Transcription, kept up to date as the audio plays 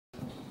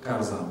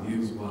Caros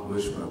amigos, boa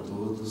noite para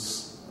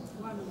todos.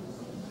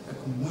 É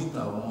com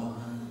muita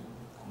honra,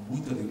 com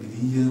muita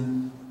alegria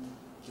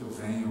que eu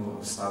venho ao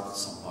estado de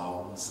São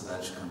Paulo, na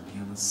cidade de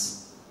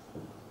Campinas.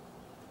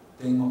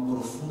 Tenho uma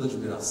profunda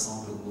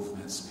admiração pelo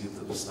movimento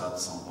espírita do estado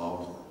de São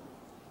Paulo,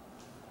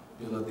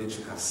 pela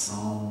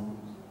dedicação,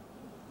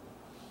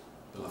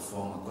 pela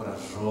forma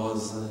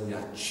corajosa e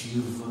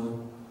ativa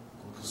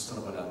com que os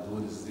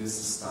trabalhadores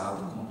desse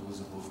estado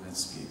conduzem o movimento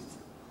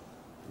espírita.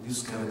 Por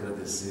isso quero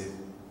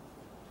agradecer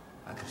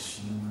a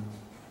Cristina,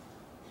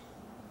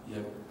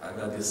 e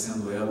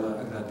agradecendo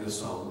ela,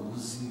 agradeço à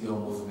USE e ao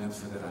Movimento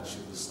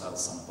Federativo do Estado de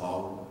São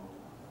Paulo.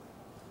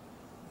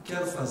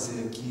 Quero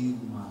fazer aqui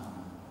uma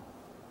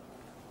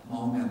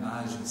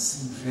homenagem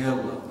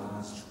singela,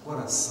 mas de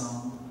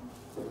coração,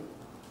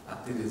 a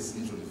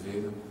Terezinha de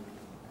Oliveira.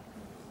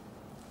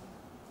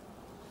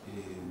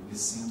 E me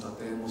sinto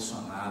até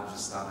emocionado de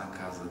estar na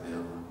casa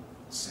dela,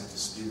 no Centro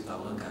Espírita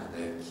Allan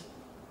Kardec.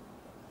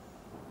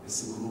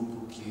 Esse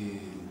grupo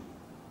que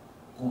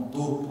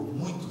contou por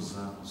muitos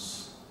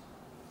anos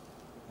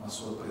com a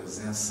sua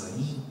presença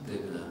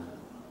íntegra,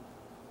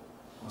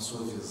 com a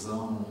sua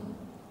visão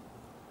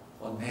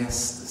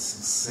honesta,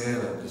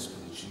 sincera do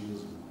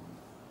Espiritismo,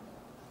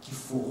 que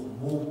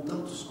formou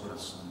tantos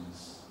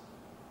corações.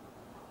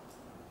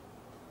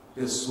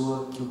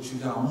 Pessoa que eu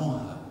tive a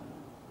honra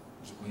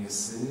de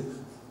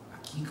conhecer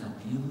aqui em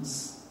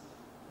Campinas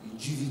e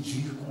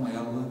dividir com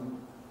ela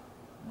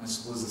uma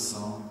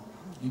exposição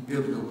em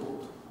Pedro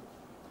Leopoldo.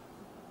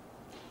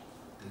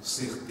 Tenho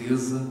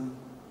certeza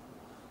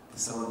que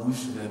se ela não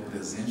estiver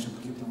presente é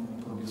porque tem um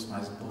compromisso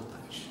mais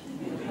importante.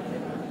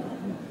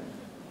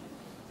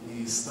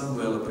 E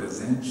estando ela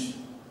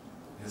presente,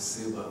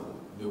 receba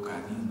meu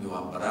carinho, meu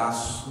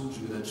abraço de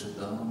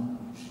gratidão,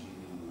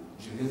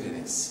 de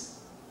reverência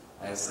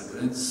a essa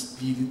grande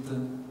espírita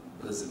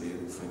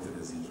brasileira que foi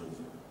Terezinha de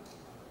Oliveira.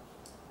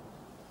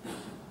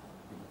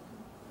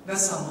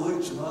 Nessa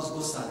noite nós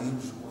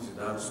gostaríamos de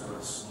convidar os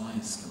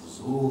corações que nos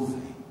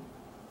ouvem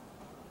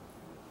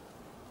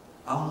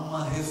a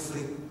uma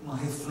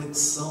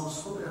reflexão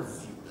sobre a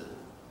vida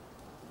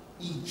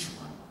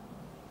íntima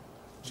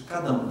de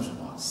cada um de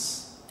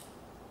nós.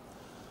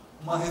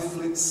 Uma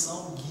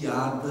reflexão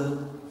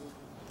guiada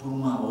por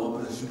uma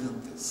obra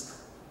gigantesca.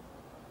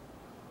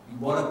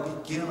 Embora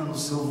pequena no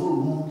seu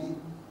volume,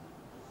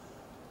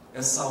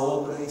 essa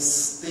obra é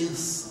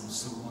extensa no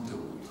seu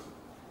conteúdo.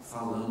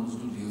 Falamos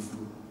do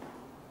livro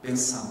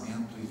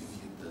Pensamento e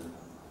Vida,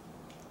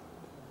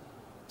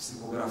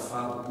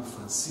 psicografado por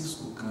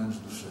Francisco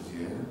Cândido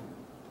Xavier,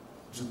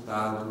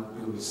 ditado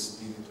pelo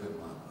Espírito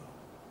Emmanuel.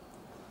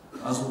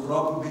 Mas o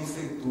próprio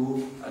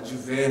benfeitor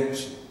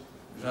adverte,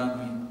 já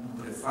no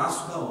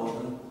prefácio da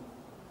obra,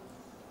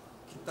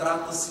 que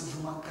trata-se de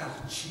uma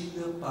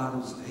cartilha para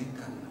os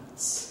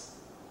reencarnantes.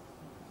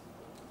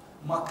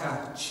 Uma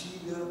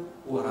cartilha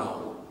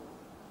oral.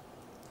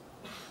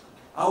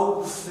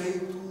 Algo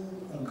feito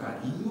com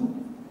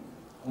carinho,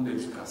 com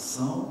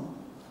dedicação,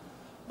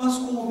 mas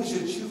com o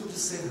objetivo de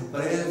ser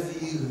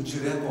breve e ir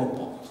direto ao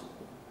ponto,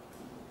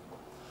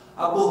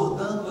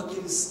 abordando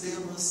aqueles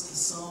temas que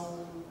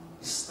são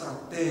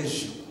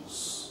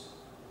estratégicos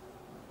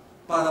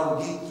para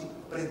alguém que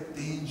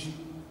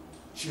pretende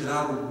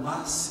tirar o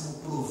máximo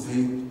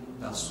proveito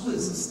da sua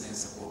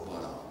existência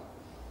corporal,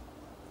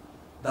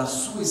 da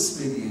sua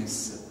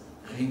experiência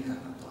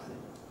reencarnatória.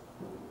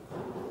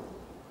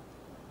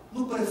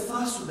 No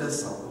prefácio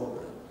dessa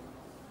obra,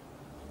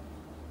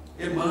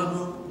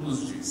 Emmanuel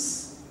nos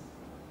diz: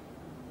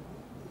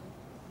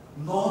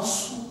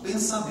 nosso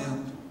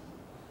pensamento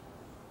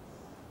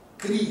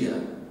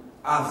cria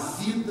a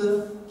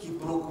vida que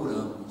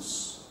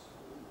procuramos.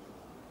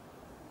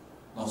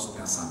 Nosso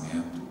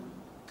pensamento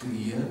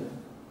cria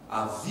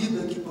a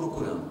vida que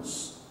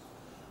procuramos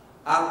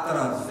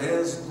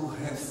através do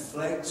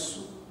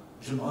reflexo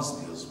de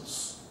nós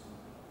mesmos,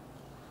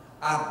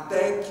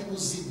 até que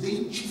nos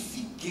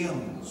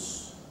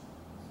identifiquemos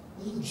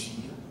um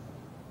dia,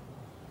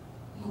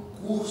 no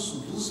curso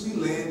dos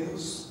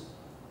milênios,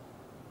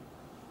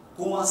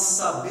 com a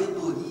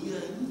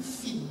sabedoria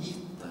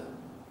infinita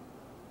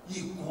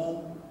e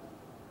com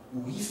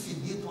o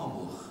infinito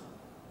amor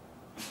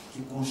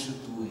que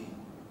constitui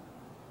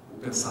o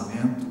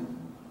pensamento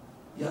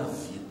e a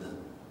vida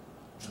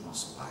de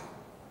nosso Pai.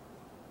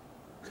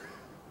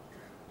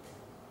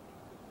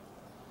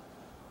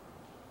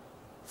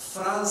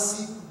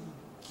 Frase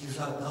que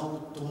já dá o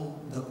tom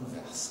da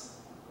conversa.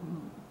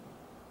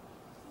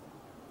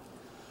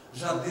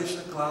 Já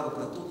deixa claro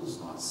para todos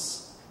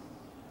nós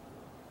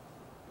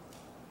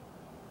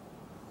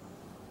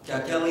que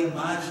aquela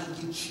imagem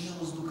que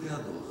tínhamos do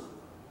Criador,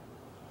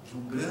 de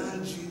um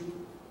grande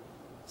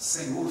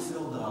senhor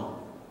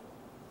feudal,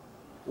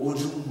 ou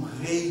de um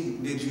rei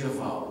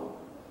medieval,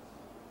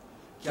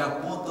 que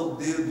aponta o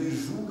dedo e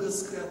julga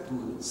as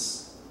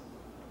criaturas,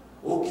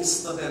 ou que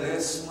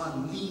estabelece uma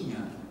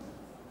linha,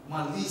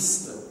 uma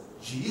lista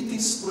de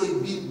itens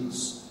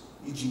proibidos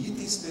e de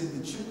itens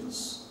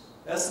permitidos,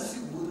 essa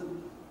figura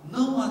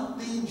não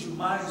atende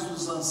mais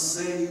os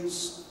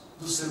anseios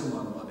do ser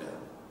humano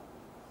moderno.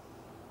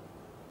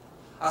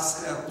 as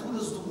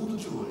criaturas do mundo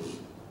de hoje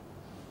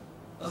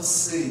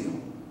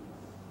anseiam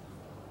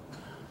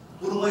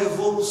por uma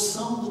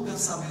evolução do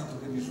pensamento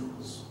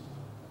religioso,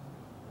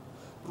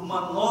 por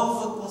uma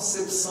nova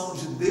concepção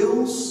de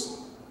Deus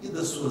e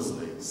das suas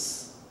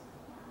leis.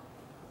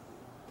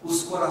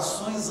 Os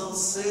corações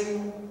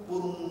anseiam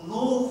por um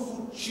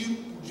novo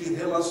tipo de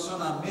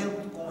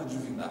relacionamento com a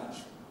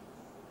divindade.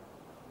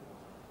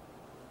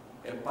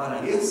 É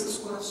para esses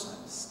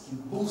corações que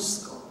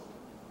buscam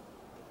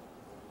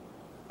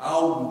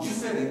algo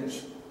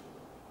diferente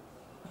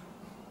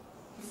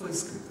que foi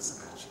escrita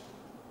essa cartilha.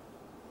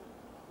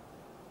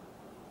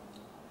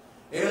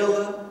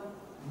 Ela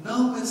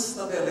não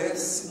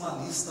estabelece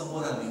uma lista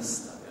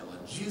moralista.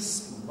 Ela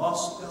diz que o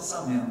nosso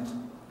pensamento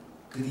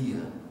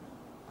cria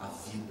a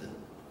vida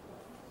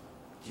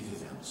que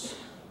vivemos.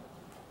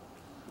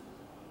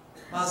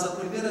 Mas a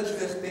primeira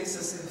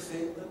advertência a ser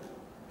feita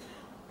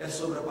é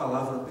sobre a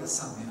palavra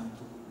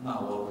pensamento na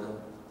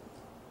obra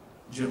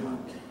de Allan.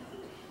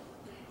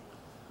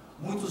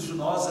 Muitos de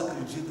nós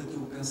acreditam que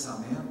o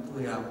pensamento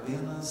é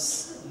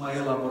apenas uma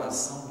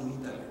elaboração do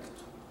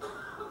intelecto,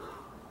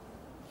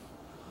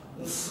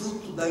 um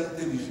fruto da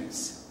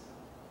inteligência.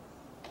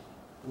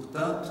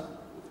 Portanto,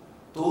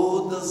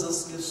 todas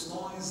as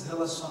questões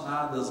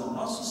relacionadas ao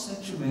nosso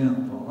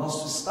sentimento, ao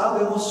nosso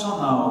estado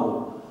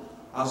emocional,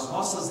 às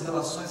nossas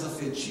relações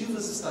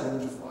afetivas estariam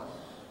de fora.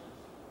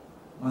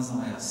 Mas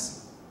não é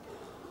assim.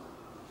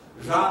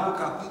 Já no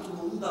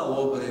capítulo 1 da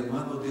obra,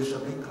 Emmanuel deixa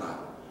bem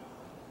claro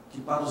que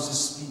para os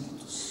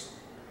espíritos,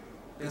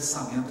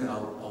 pensamento é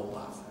algo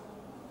palpável.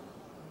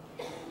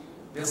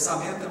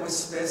 Pensamento é uma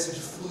espécie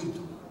de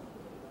fluido,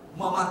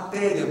 uma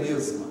matéria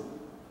mesma,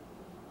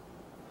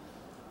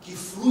 que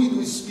flui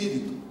do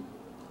espírito,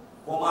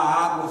 como a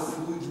água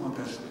flui de uma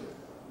cachoeira.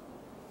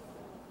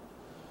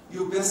 E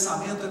o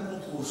pensamento é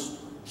composto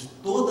de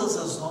todas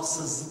as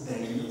nossas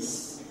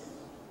ideias,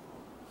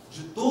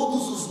 de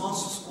todos os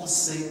nossos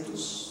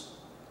conceitos,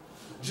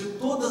 de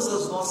todas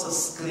as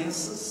nossas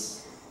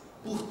crenças,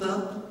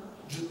 portanto,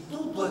 de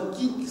tudo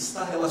aquilo que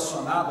está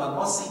relacionado à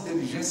nossa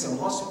inteligência, ao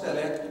nosso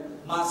intelecto,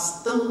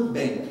 mas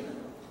também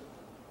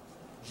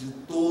de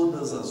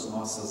todas as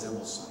nossas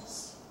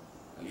emoções.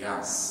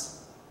 Aliás,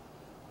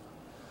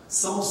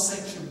 são os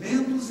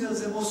sentimentos e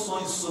as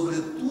emoções,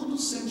 sobretudo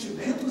os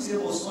sentimentos e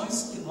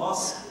emoções que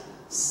nós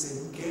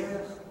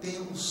sequer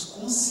temos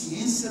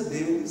consciência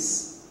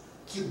deles,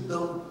 que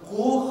dão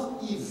cor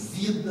e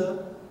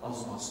vida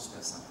aos nossos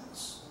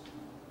pensamentos.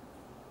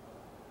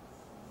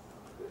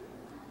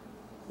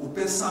 O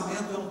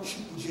pensamento é um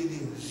tipo de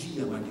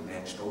energia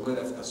magnética ou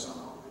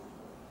gravitacional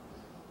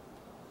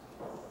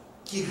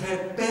que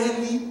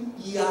repele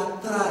e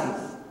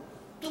atrai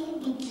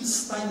tudo que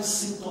está em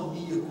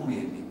sintonia com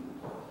ele.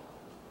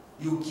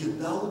 E o que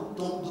dá o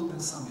tom do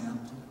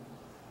pensamento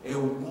é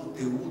o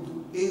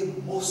conteúdo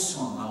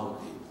emocional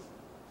dele,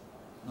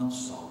 não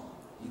só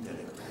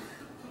intelectual.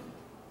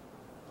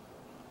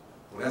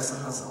 Por essa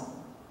razão,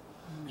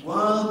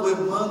 quando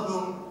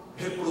Emmanuel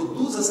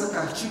reproduz essa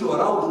cartilha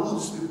oral do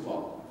mundo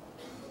espiritual,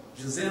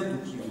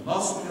 dizendo que o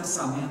nosso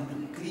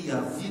pensamento cria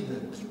a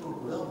vida que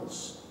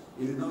procuramos,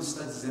 ele não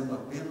está dizendo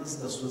apenas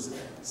das suas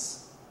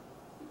ideias.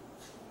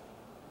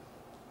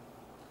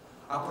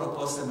 A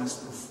proposta é mais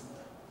profunda.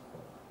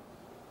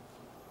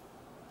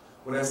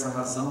 Por essa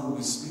razão, o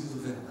Espírito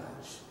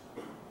Verdade,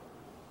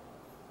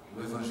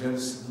 no Evangelho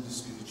segundo o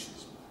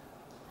Espiritismo,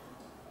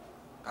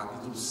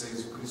 capítulo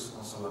 6, o Cristo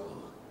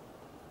Consolador,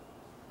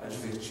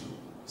 advertiu: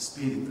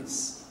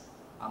 espíritas,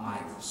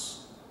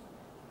 amai-vos,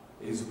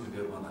 eis o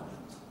primeiro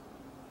mandamento.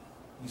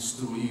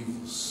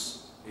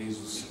 Instruí-vos, eis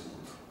o segundo.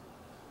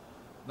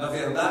 Na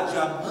verdade,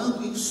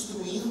 amando e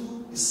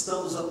instruindo,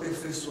 estamos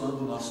aperfeiçoando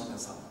o nosso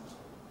pensamento.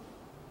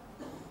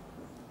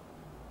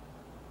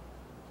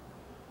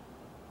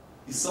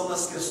 E são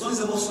nas questões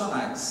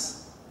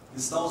emocionais que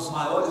estão os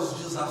maiores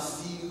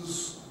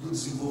desafios do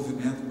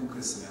desenvolvimento e do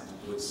crescimento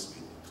do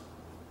espírito.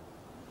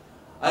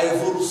 A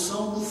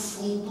evolução, no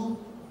fundo,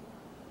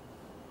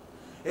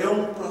 é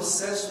um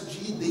processo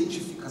de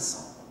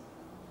identificação.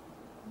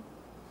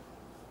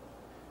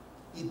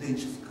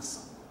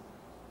 Identificação.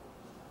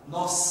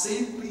 Nós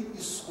sempre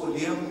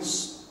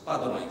escolhemos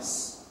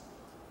padrões.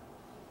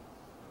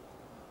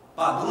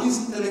 Padrões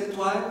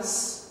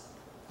intelectuais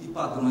e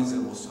padrões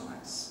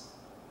emocionais.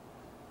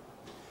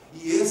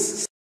 E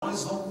esses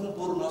padrões vão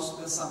compor o nosso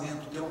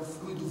pensamento, que é um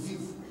fluido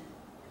vivo.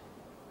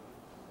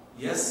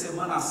 E essa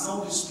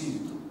emanação do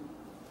Espírito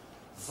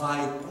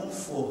vai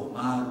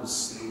conformar o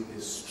seu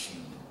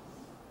destino.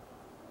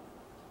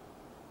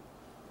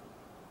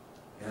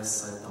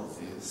 Essa é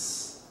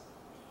talvez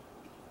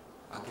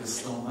a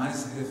questão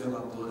mais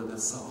reveladora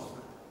dessa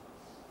obra.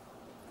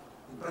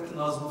 E para que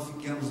nós não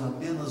fiquemos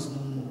apenas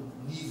num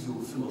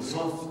nível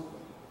filosófico,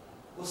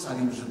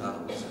 gostaríamos de dar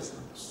alguns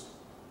exemplos.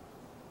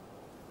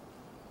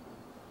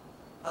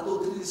 A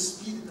doutrina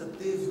espírita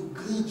teve o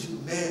grande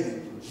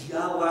mérito de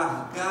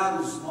alargar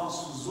os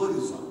nossos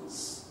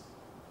horizontes,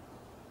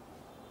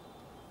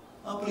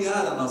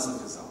 ampliar a nossa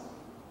visão.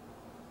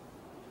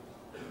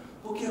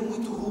 Porque é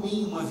muito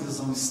ruim uma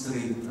visão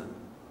estreita,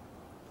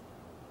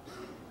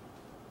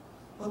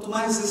 Quanto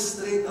mais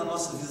estreita a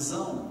nossa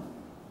visão,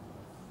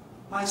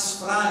 mais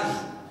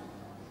frágil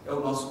é o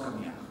nosso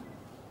caminhar.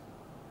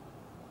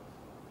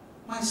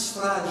 Mais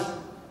frágil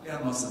é a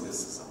nossa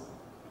decisão.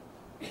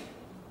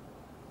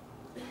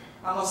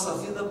 A nossa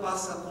vida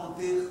passa a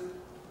conter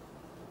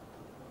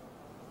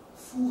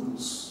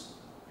furos,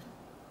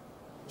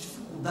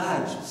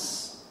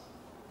 dificuldades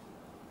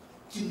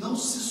que não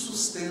se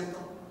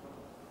sustentam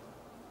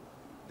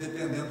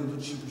dependendo do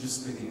tipo de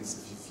experiência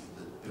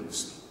vivida pelo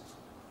Espírito.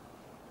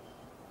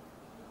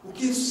 O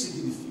que isso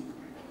significa?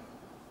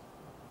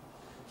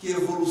 Que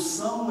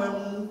evolução é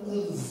um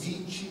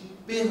convite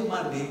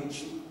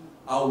permanente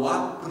ao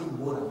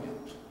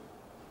aprimoramento.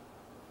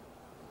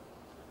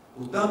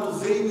 Portanto,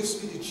 veio o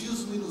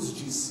Espiritismo e nos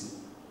disse: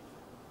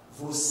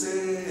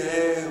 você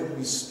é um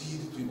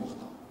espírito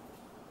imortal.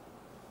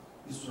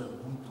 Isso é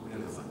muito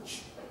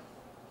relevante.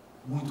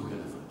 Muito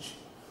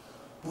relevante.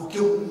 Porque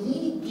o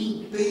mundo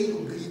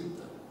inteiro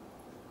grita.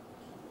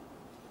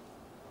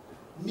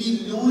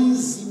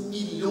 Milhões e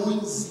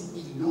milhões e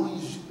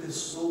milhões de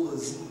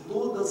pessoas em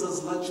todas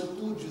as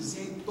latitudes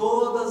e em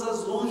todas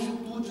as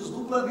longitudes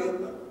do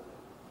planeta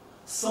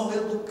são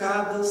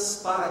educadas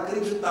para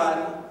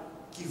acreditarem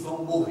que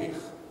vão morrer.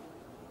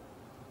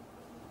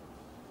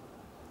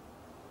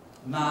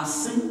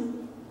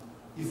 Nascem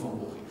e vão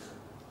morrer.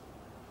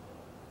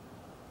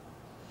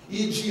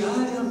 E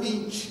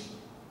diariamente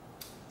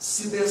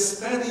se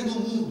despedem do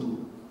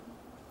mundo,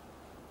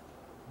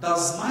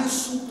 das mais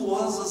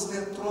suntuosas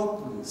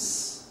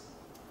metrópoles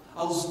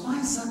aos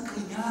mais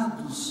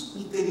acanhados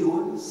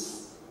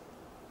interiores,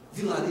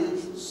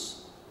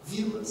 vilarejos,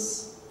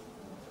 vilas,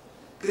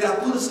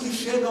 criaturas que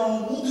chegam ao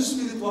mundo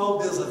espiritual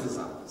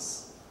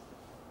desavisadas,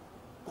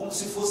 como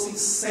se fossem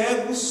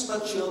cegos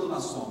tateando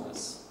nas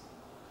sombras,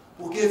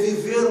 porque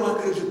viveram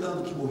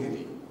acreditando que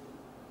morreriam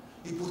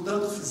e,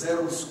 portanto,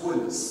 fizeram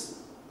escolhas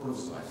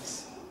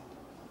provisórias.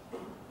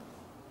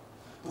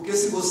 Porque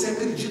se você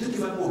acredita que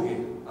vai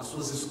morrer, as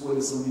suas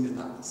escolhas são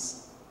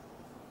limitadas.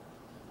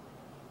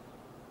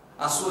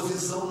 A sua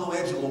visão não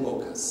é de longo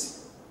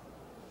alcance.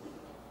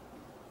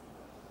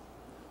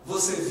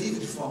 Você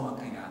vive de forma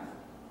acanhada.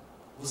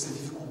 Você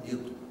vive com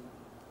medo,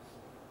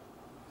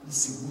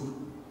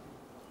 inseguro,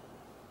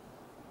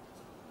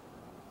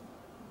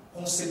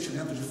 com um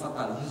sentimento de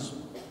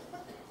fatalismo,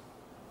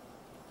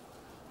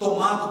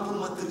 tomado por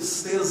uma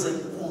tristeza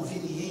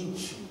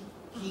inconveniente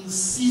que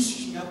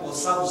insiste em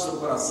acossar o seu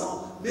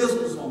coração,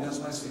 mesmo nos momentos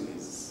mais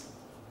felizes.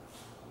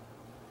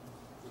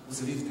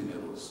 Você vive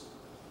temeroso.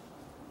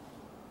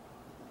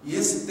 E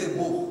esse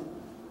temor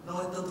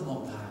não é tanto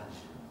maldade.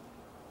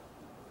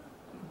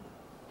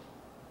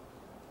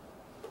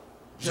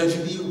 Já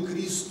diria o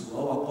Cristo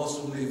ao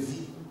apóstolo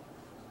Levi: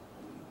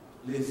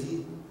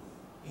 Levi,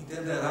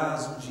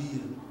 entenderás um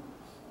dia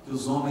que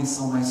os homens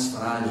são mais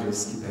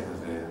frágeis que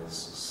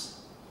perversos.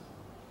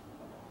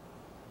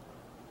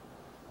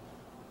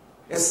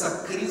 Essa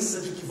crença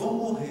de que vão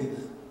morrer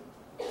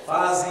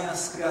fazem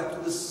as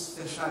criaturas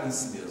fecharem em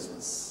si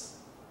mesmas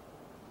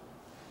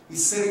e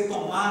serem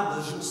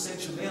tomadas de um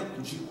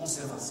sentimento de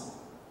conservação.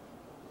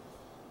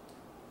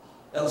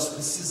 Elas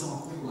precisam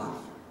acumular,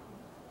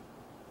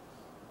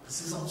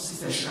 precisam se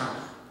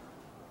fechar,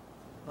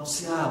 não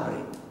se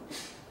abrem.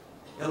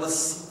 Elas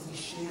se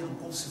trincheiram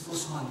como se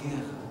fosse uma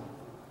guerra,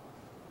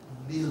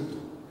 um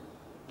medo.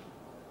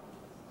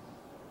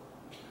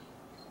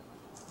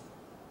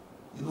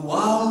 E no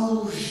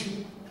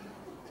auge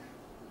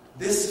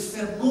desse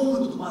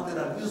fenômeno do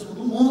materialismo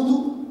no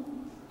mundo,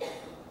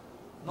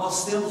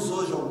 nós temos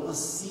hoje algumas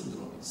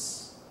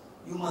síndromes,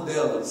 e uma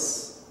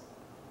delas,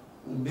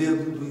 o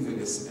medo do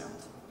envelhecimento.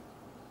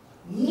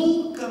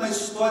 Nunca na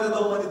história da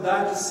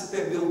humanidade se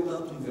temeu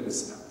tanto o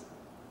envelhecimento.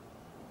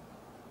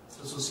 As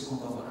pessoas ficam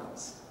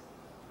apavoradas.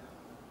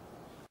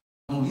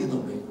 Não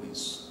lidam bem com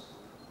isso.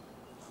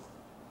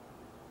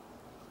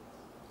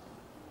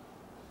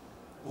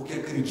 Porque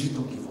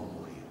acreditam que vão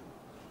morrer.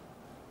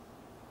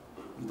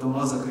 Então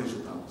nós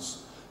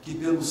acreditamos que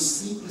pelo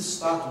simples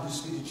fato do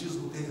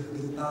Espiritismo ter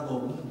gritado ao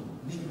mundo: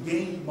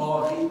 ninguém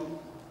morre,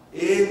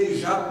 ele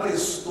já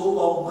prestou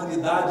à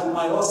humanidade o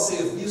maior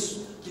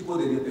serviço que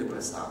poderia ter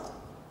prestado.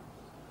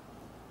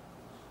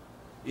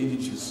 Ele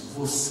diz: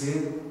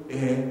 você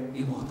é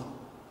imortal.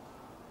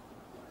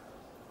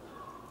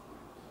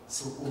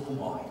 Seu corpo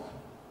morre.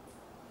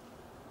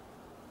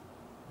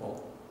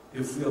 Bom,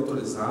 eu fui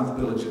autorizado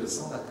pela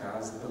direção da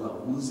casa,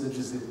 pela USA, a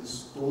dizer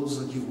isso.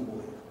 Todos aqui vão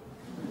morrer.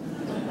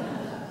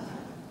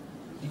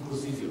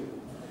 Inclusive eu.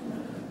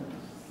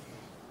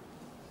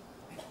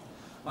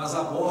 Mas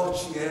a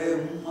morte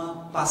é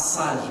uma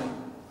passagem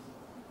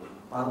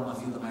para uma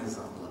vida mais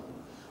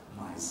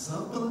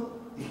ampla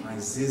e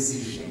mais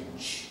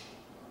exigente.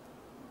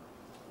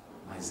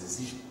 Mais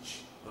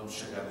exigente. Vamos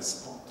chegar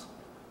nesse ponto.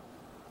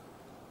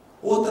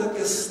 Outra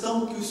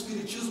questão que o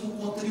Espiritismo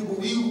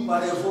contribuiu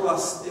para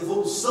a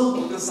evolução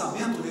do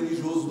pensamento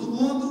religioso do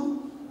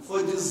mundo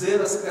foi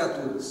dizer às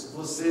criaturas: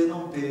 você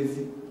não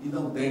teve e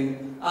não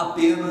tem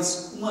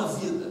apenas uma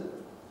vida.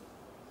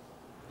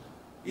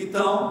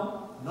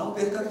 Então, não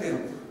perca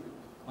tempo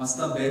mas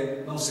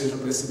também não seja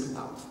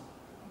precipitado.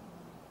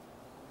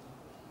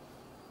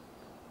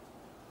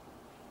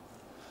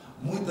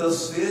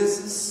 Muitas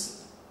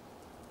vezes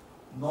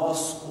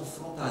nós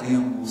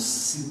confrontaremos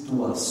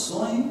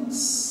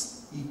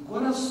situações e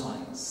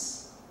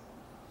corações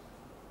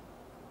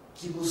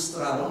que nos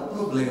trarão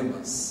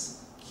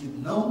problemas que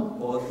não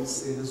podem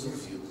ser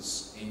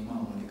resolvidos em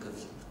uma única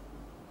vida.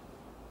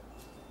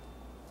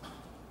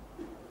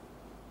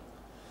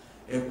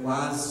 É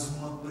quase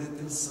uma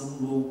pretensão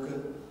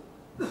louca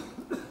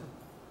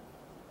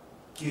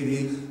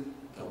querer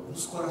que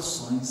alguns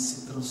corações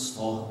se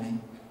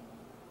transformem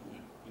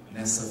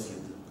nessa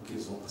vida, porque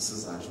eles vão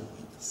precisar de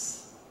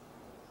muitas.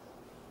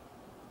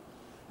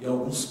 E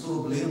alguns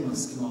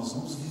problemas que nós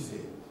vamos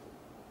viver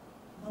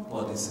não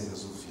podem ser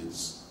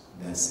resolvidos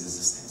nessa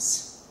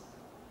existência.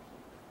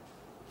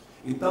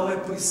 Então é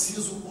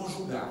preciso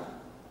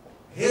conjugar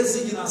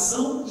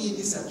resignação e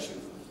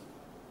iniciativa.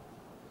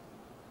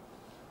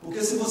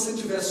 Porque se você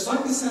tiver só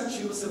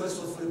iniciativa, você vai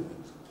sofrer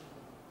muito.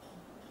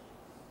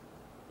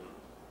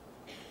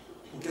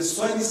 Porque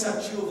só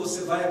iniciativa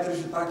você vai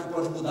acreditar que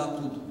pode mudar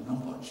tudo. Não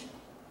pode.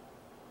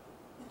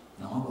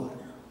 Não agora.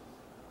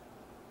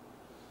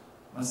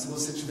 Mas se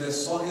você tiver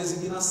só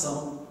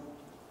resignação,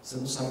 você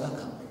não sai da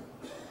cama.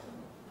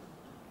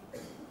 É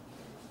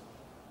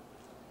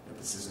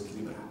preciso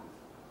equilibrar.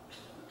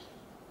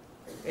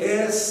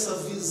 Essa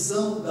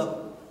visão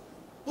da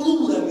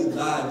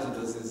pluralidade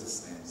das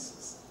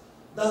existências,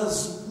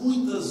 das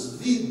muitas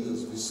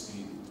vidas do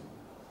Espírito,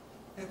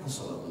 é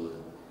consoladora,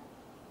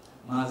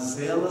 mas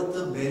ela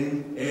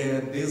também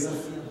é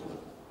desafiadora.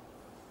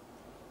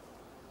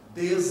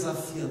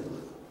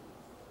 Desafiadora.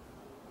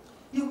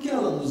 E o que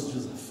ela nos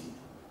desafia?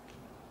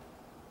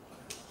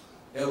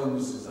 Ela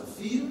nos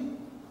desafia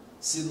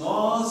se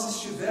nós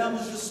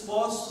estivermos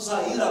dispostos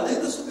a ir além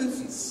da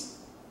superfície.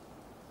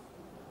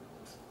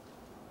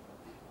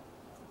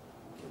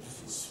 O que é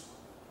difícil.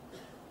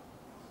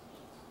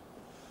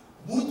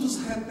 Muitos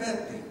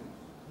repetem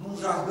num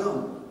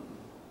jargão: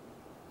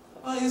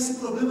 esse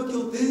problema que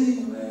eu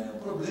tenho é um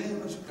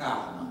problema de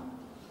karma.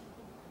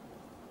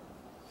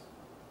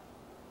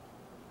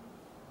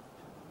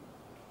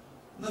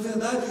 Na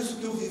verdade, isso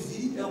que eu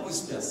vivi é uma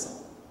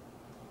expiação.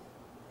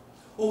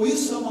 Ou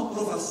isso é uma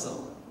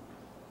provação.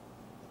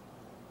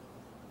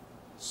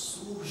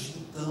 Surge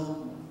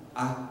então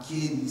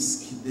aqueles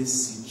que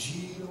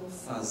decidiram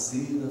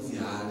fazer a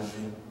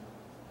viagem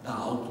da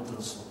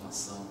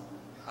autotransformação.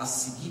 A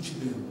seguinte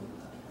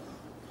pergunta: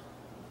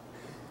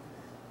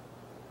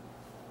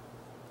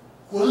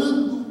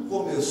 quando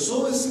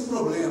começou esse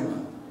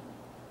problema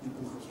e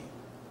por quê?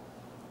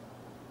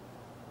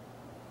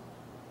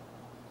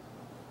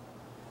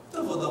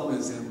 Então eu vou dar um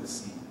exemplo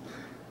assim,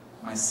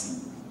 mais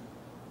simples.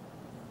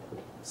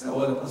 Você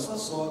olha para sua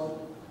sogra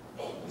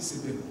e se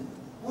pergunta: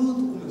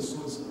 quando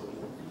começou esse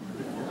problema?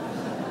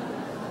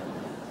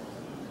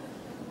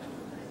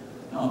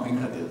 Não,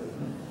 brincadeira.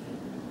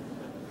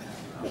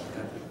 Não,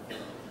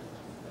 brincadeira.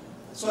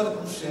 Você olha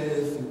para um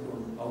chefe,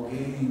 para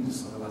alguém de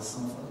sua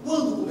relação, e fala: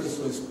 quando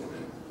começou esse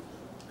problema?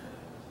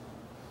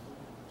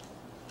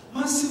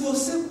 Mas se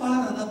você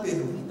para na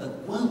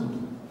pergunta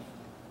quando,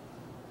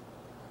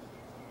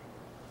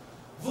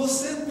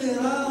 você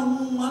terá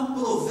um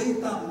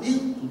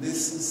aproveitamento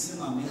desse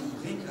ensinamento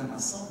de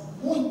reencarnação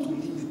muito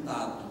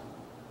limitado.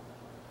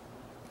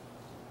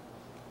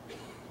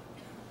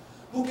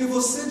 Porque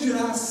você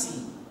dirá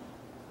assim: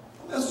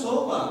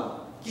 começou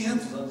há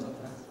 500 anos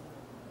atrás.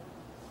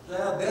 Já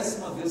é a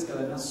 10ª vez que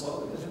ela é minha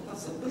sogra e a gente está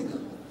sempre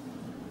brigando.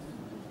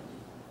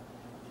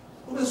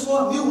 Começou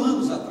há 1000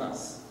 anos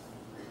atrás.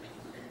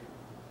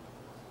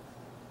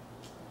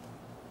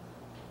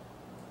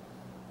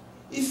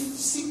 E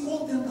se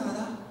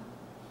contentará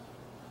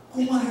com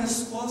uma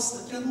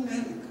resposta que é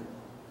numérica.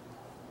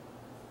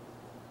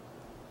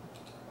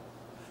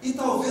 E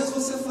talvez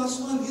você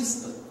faça uma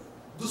lista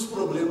dos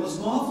problemas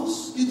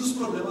novos e dos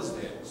problemas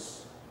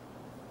velhos.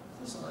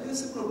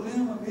 Esse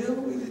problema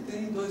meu, ele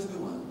tem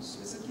 2000 anos,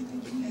 esse aqui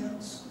tem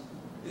 500,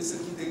 esse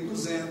aqui tem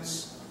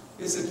 200,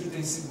 esse aqui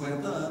tem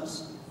 50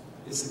 anos,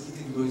 esse aqui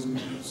tem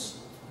 2000 anos.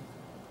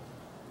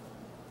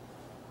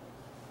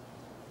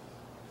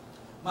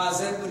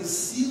 Mas é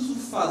preciso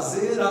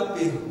fazer a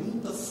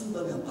pergunta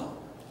fundamental: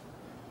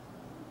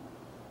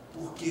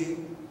 por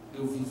que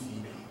eu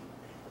vivi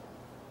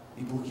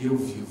e por que eu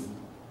vivo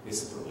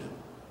esse problema?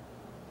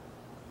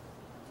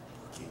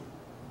 Por quê?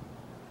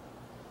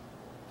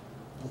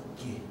 Por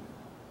quê?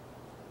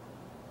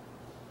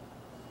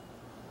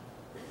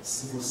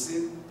 Se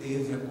você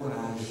teve a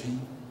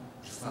coragem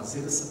de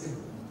fazer essa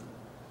pergunta,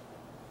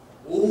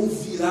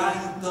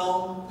 ouvirá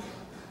então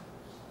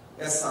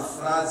essa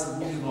frase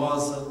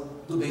luminosa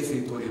do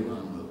benfeitor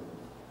Emmanuel: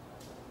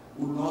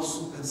 o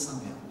nosso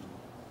pensamento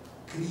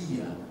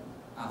cria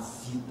a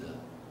vida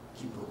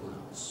que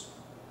procuramos.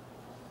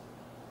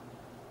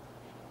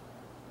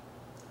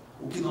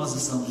 O que nós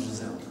estamos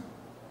dizendo?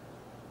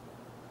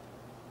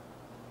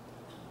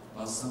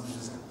 Nós estamos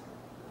dizendo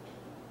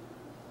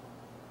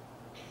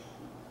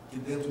que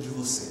dentro de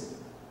você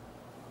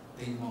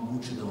tem uma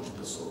multidão de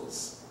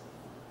pessoas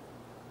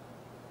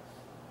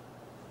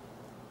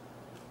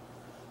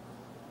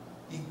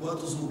Em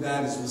quantos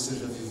lugares você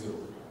já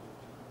viveu?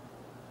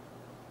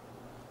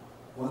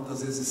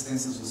 Quantas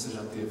existências você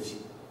já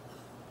teve?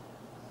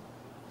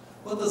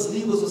 Quantas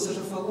línguas você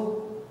já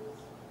falou?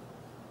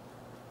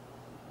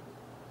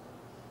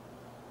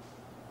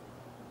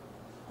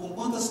 Com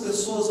quantas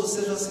pessoas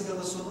você já se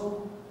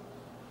relacionou?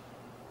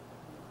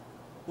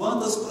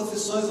 Quantas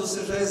profissões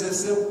você já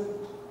exerceu?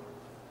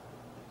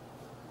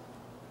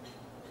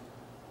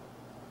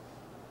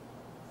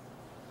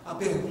 A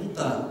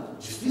pergunta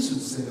difícil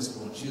de ser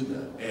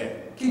respondida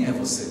é: quem é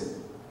você?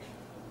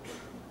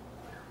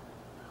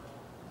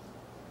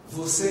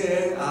 Você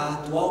é a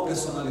atual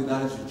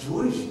personalidade de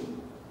hoje?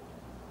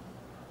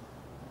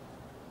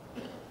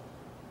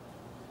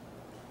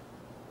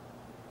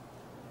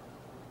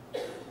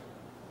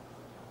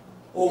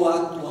 Ou a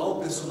atual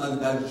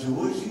personalidade de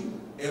hoje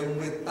é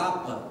uma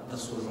etapa da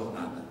sua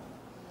jornada?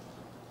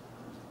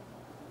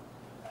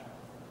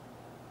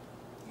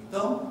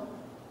 Então,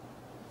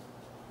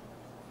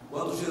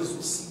 quando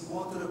Jesus se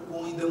encontra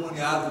com o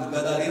endemoniado de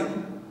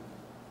Gadareno,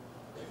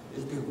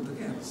 ele pergunta: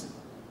 quem é você?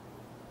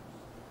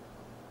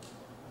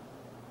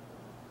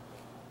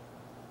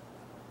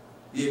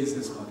 E eles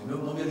respondem: meu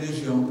nome é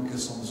Legião, porque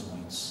somos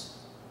muitos.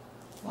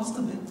 Nós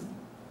também.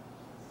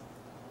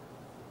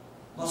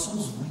 Nós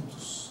somos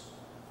muitos.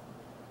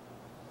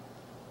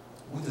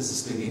 Muitas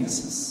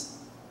experiências,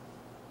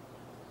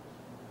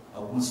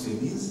 algumas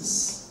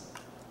felizes,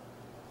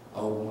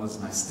 algumas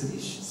mais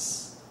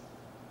tristes,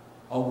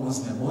 algumas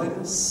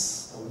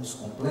memórias, alguns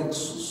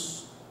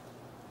complexos,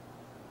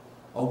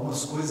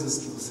 algumas coisas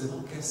que você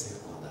não quer se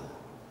recordar,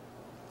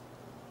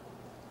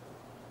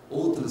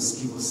 outras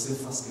que você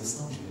faz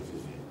questão de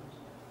reviver,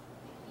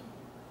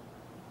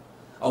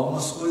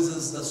 algumas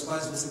coisas das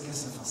quais você quer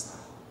se afastar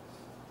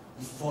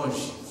e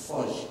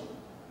foge,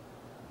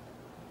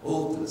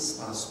 outras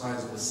para as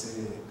quais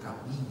você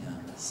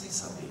caminha sem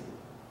saber,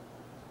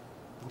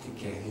 porque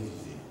quer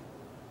reviver.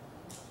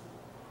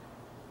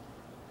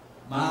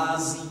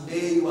 Mas em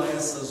meio a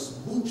essas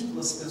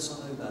múltiplas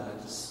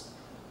personalidades,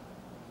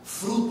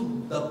 fruto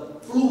da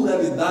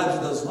pluralidade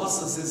das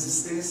nossas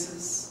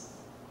existências,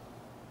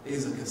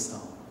 eis a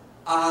questão: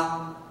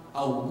 há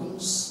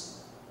alguns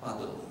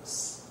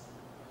padrões.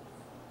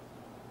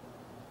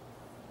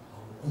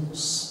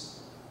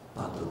 Alguns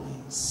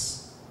padrões.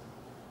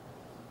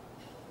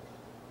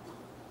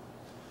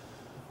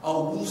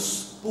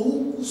 Alguns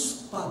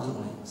poucos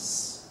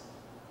padrões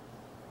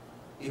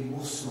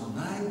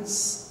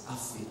emocionais,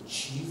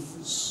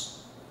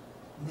 afetivos,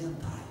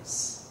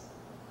 mentais,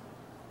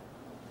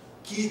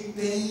 que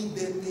têm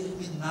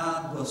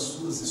determinado as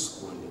suas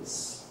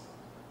escolhas,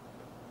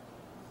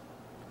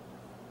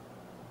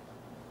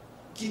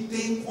 que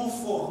têm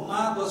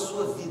conformado a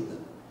sua vida,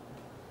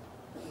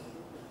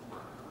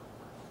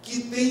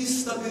 que têm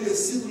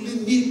estabelecido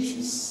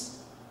limites,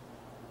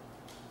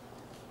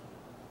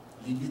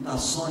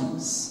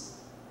 limitações,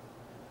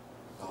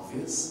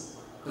 talvez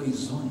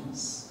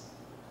prisões.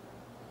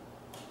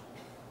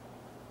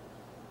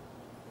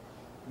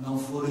 Não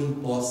foram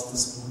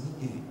impostas por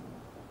ninguém.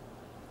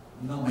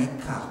 Não é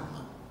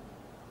karma,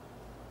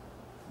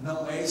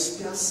 não é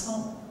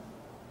expiação,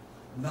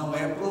 não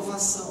é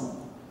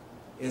provação,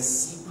 é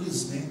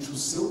simplesmente o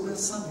seu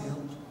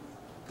pensamento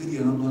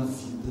criando a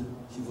vida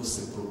que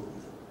você procura.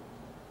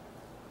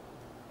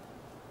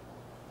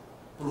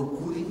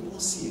 Procura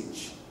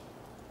inconsciente.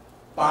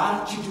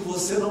 Parte de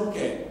você não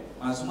quer,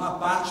 mas uma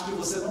parte que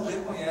você não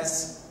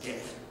reconhece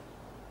quer.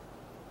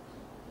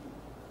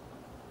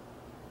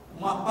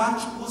 Uma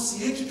parte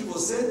consciente de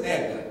você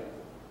nega,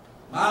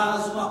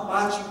 mas uma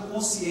parte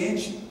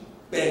inconsciente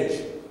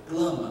pede,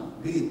 clama,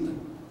 grita.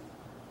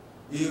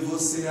 E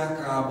você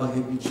acaba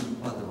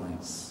repetindo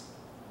padrões.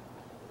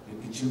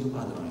 Repetindo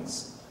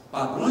padrões.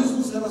 Padrões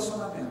nos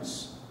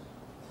relacionamentos.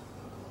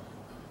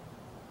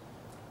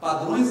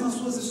 Padrões nas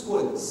suas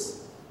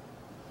escolhas.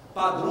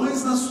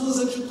 Padrões nas suas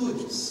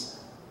atitudes.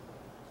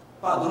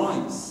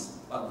 Padrões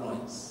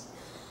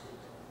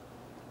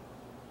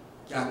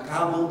que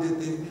acabam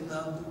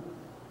determinando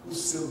o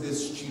seu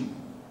destino.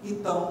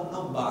 Então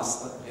não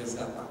basta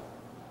resgatar.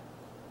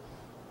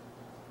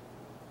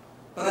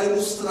 Para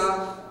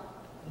ilustrar,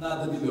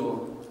 nada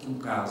melhor que um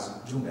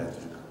caso de Humberto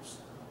de Campos.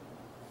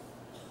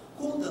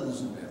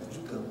 Conta-nos Humberto de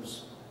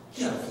Campos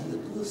que havia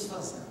duas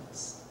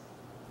fazendas.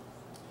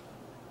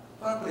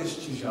 Para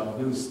prestigiar o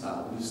meu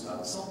estado, o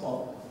estado de São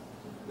Paulo,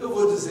 eu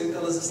vou dizer que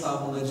elas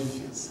estavam na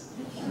divisa.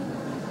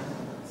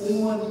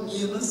 Uma em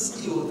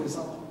Minas e outra em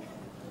São Paulo.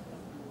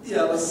 E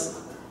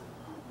elas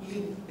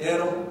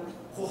eram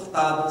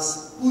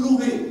cortadas por um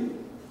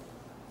rio.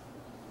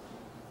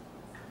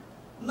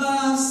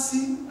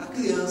 Nasce a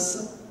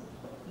criança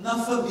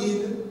na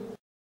família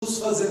dos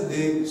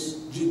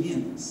fazendeiros de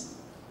Minas.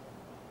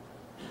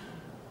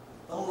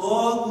 Então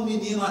logo o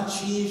menino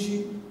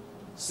atinge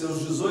seus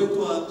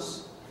 18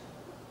 anos,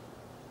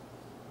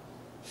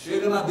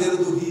 chega na beira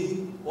do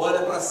rio,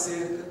 olha para a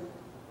cerca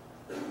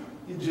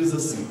e diz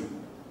assim: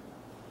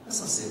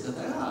 essa cerca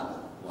está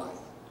errada, uai.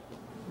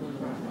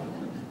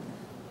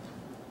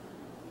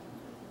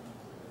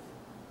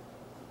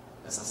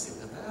 Essa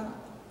cerca está errada.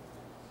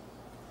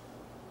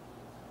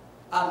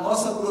 a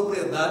nossa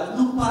propriedade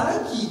não para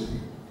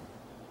aqui.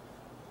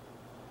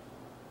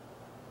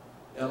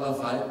 Ela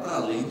vai para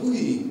além do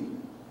rio.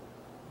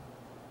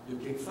 E o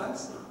que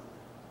faz?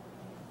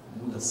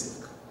 Muda a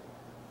cerca.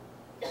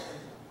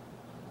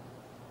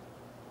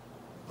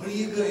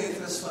 Briga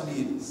entre as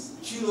famílias,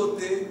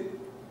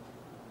 tiroteio,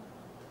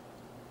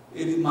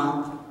 ele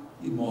mata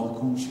e morre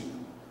com um tiro.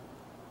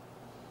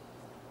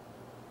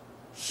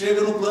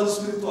 Chega no plano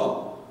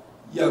espiritual.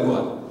 E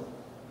agora?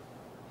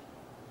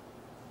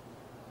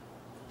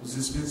 Os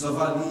espíritos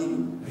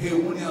avaliam,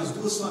 reúnem as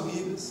duas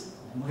famílias,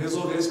 vamos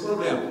resolver esse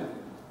problema.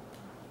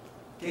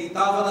 Quem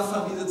estava na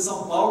família de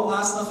São Paulo,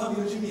 nasce na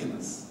família de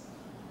Minas.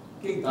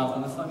 Quem estava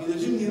na família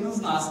de Minas,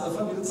 nasce na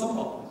família de São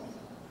Paulo.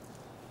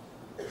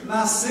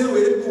 Nasceu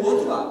ele do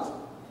outro lado,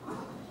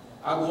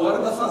 agora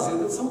da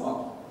fazenda de São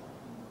Paulo.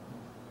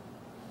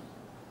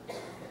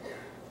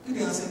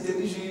 Criança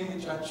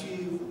inteligente,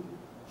 ativa,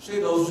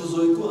 chega aos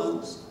 18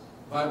 anos,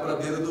 vai para a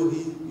beira do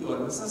rio e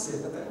olha, essa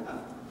cerca está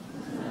errada.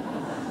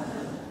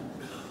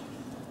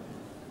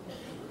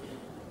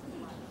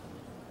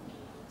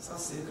 Essa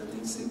cerca tem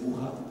que ser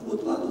empurrada para o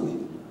outro lado do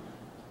rio.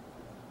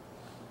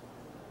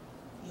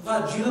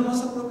 Invadir a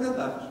nossa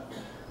propriedade.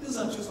 E os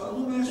antigos falam,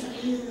 não mexe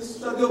com isso,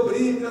 já deu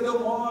briga, já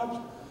deu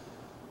morte.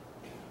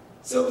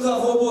 Seu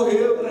bisavô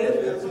morreu para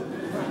ele mesmo.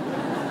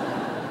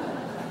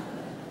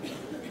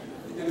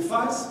 O que ele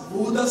faz?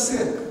 Muda a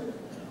cerca.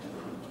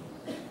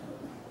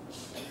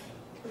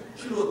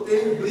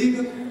 Tiroteio,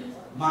 briga,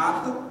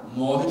 mata,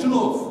 morre de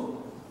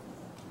novo.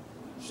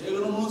 Chega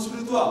no mundo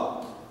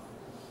espiritual.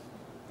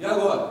 E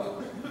agora?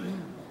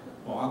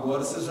 Bom,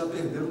 agora vocês já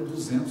perderam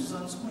 200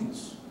 anos com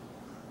isso.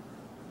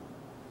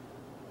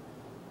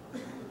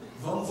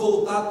 Vamos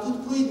voltar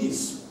tudo para o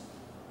início.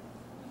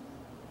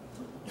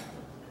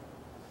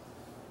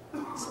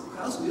 Esse é o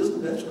caso mesmo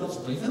do médico, não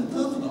estou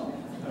inventando, não.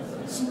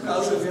 Se o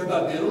caso é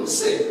verdadeiro, eu não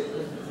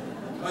sei.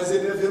 Mas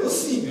ele é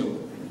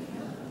verossímil.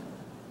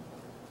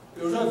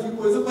 Eu já vi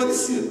coisa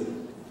parecida.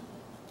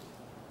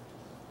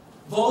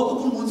 Volto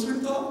para o mundo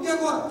espiritual. E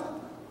agora?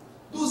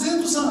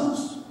 200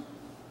 anos.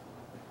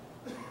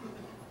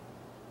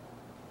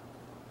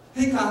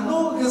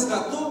 Reencarnou,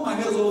 resgatou,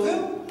 mas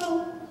resolveu?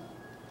 Não.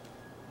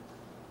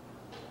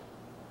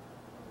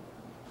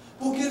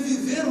 Porque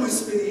viveram a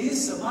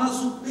experiência,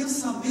 mas o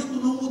pensamento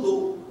não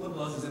mudou. Quando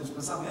nós dizemos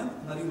pensamento,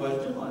 na linguagem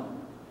de Allan,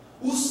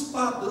 os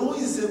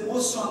padrões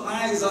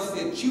emocionais,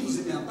 afetivos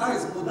e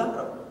mentais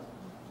mudaram.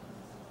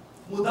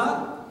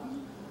 Mudaram?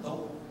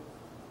 Então,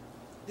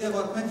 e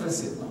agora como é que vai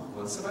ser? Não,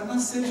 agora você vai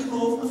nascer de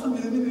novo na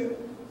família mineira.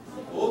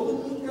 Todo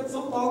mundo que é de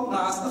São Paulo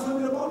nasce na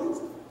família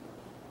paulista.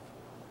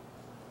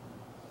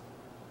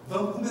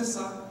 Vamos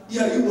começar. E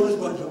aí o anjo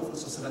guardião falou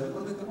assim, você vai me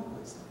prometer uma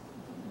coisa.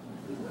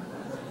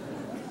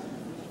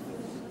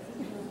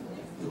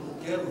 Eu não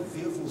quero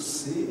ver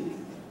você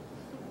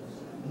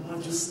numa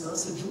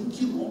distância de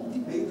 1,5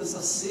 km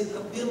dessa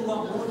cerca, pelo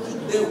amor de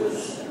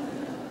Deus.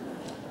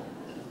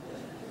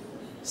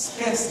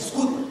 Esquece,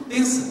 escuta,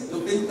 pensa,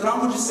 eu tenho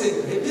trauma de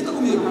cerca. Repita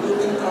comigo, eu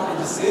tenho trauma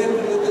de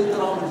cerca, eu tenho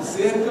trauma de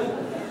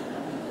cerca.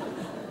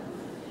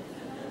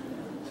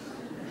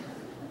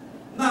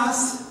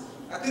 Nasce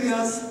a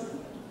criança,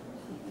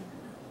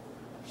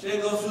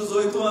 chega aos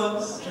 18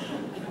 anos.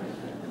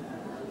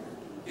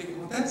 O que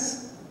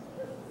acontece?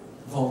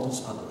 Voltam os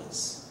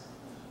padrões.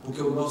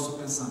 Porque o nosso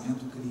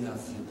pensamento cria a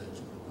vida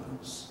que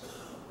procuramos.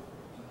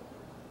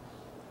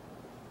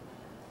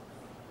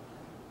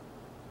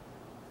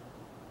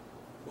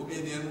 O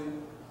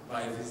menino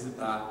vai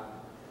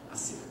visitar a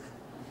cerca.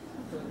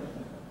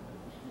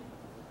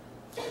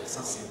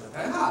 Essa cerca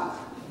está errada.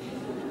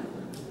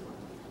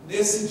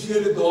 Nesse dia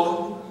ele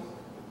dorme,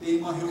 tem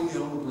uma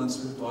reunião no plano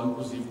espiritual,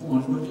 inclusive com o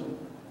anjo guardião,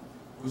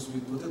 com o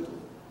espírito protetor.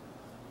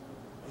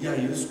 E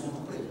aí eles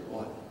contam para ele,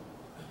 olha,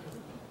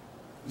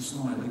 isso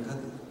não é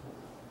brincadeira.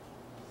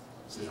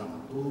 Você já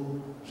matou,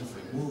 já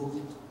foi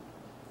morto,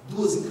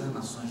 2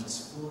 encarnações já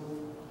se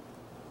foram.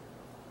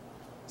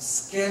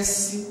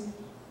 Esquece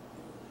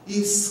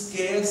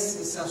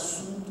esse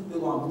assunto,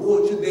 pelo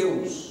amor de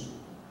Deus.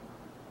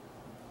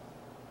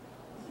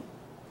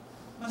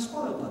 Mas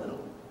qual é o padrão?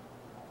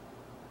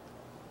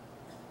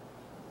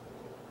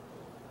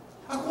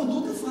 A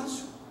conduta é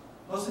fácil,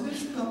 nós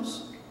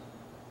identificamos.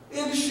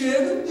 Ele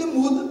chega e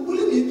muda o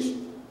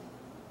limite.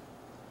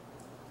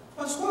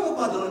 Mas qual é o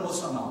padrão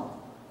emocional?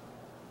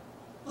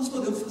 Nós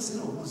podemos fazer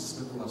algumas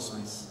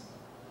especulações.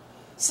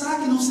 Será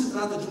que não se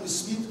trata de um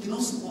espírito que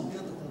não se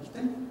contenta com o que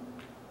tem?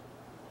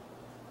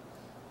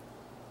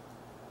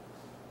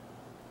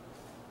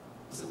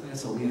 Você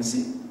conhece alguém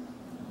assim?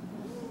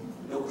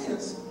 Eu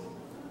conheço.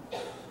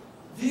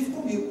 Vive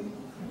comigo.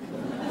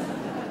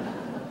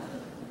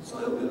 Só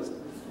eu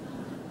mesmo.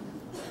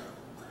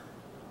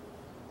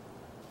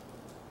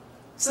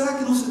 Será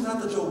que não se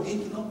trata de alguém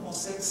que não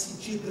consegue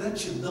sentir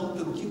gratidão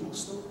pelo que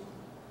conquistou?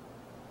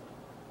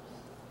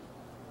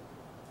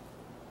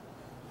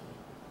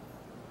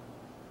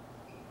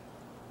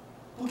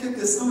 Porque a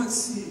questão é que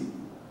se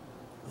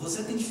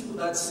você tem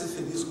dificuldade de ser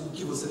feliz com o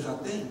que você já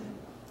tem,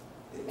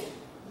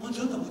 não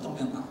adianta muito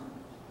aumentar.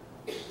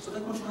 Você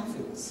vai continuar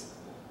infeliz.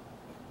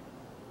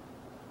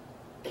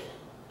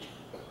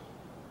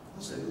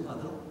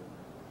 padrão.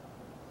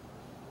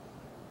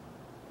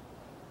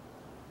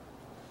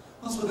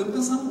 Nós podemos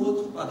pensar no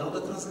outro, o padrão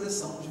da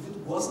transgressão. O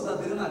indivíduo gosta da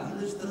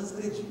adrenalina de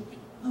transgredir.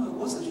 Não, eu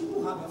gosto de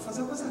empurrar, eu vou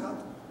fazer a coisa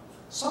errada.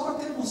 Só para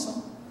ter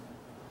emoção.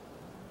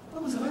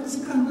 Não, mas você vai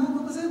desencarnar,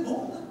 não, mas é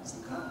bom, né?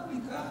 Desencarna,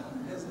 encarna,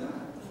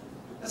 resgata.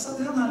 Essa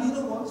adrenalina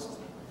eu gosto.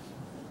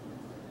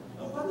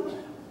 É um padrão.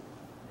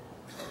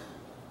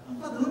 É um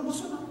padrão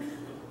emocional.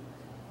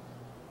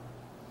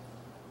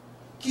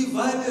 Que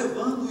vai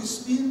levando o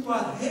espírito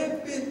a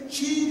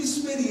repetir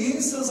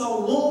experiências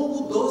ao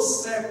longo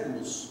dos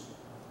séculos.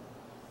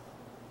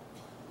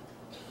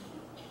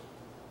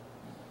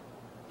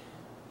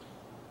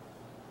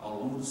 Ao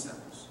longo dos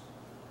séculos.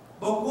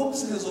 Bom, como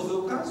se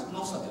resolveu o caso?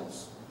 Não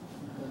sabemos.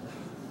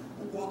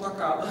 O conto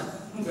acaba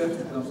no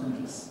verso que nós não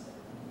disse.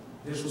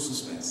 Deixou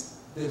suspense,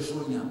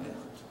 deixou em aberto.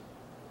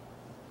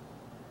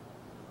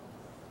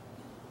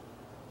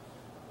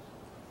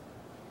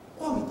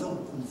 Qual então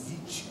o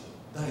convite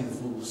da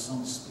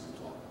evolução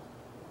espiritual?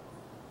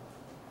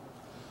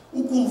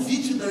 O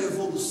convite da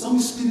evolução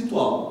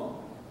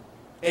espiritual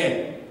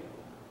é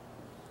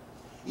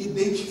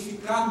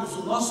identificarmos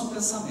o nosso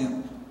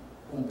pensamento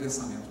com o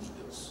pensamento de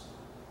Deus,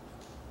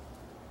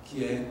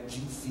 que é de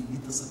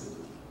infinita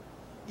sabedoria.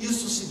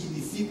 Isso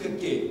significa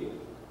que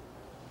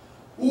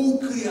o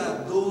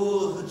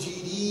Criador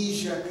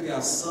dirige a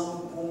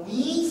criação com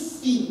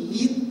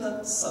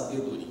infinita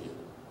sabedoria.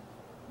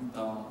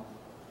 Então,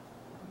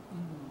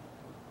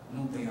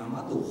 não tem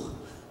amador.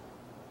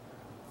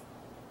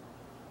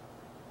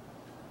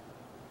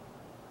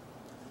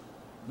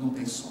 Não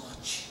tem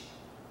sorte.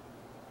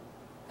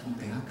 Não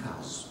tem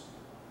acaso.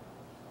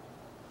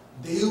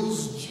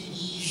 Deus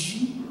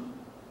dirige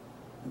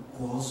o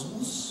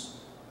cosmos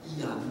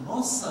e a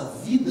nossa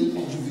vida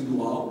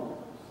individual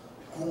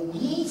com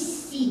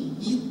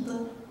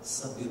infinita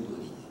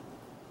sabedoria.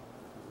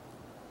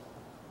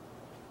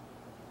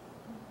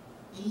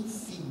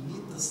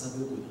 Infinita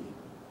sabedoria.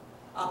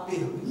 A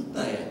pergunta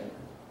é: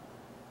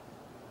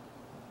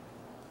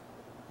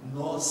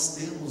 nós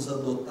temos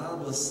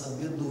adotado a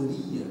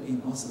sabedoria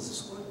em nossas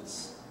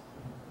escolhas?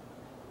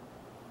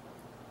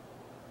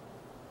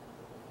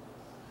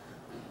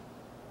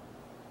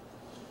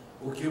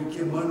 Porque o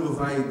que Emmanuel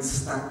vai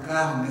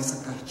destacar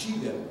nessa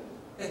cartilha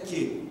é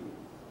que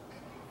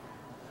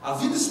a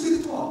vida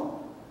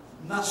espiritual,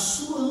 na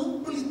sua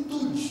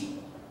amplitude,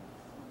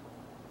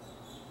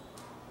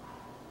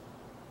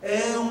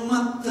 é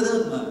uma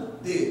trama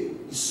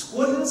de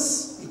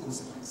escolhas e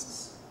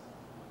consequências.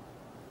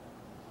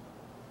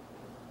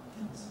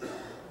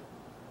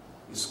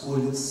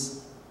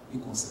 Escolhas e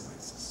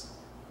consequências.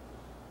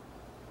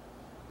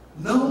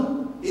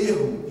 Não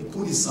erro e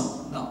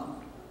punição, não.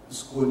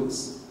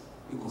 Escolhas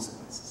e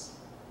consequências.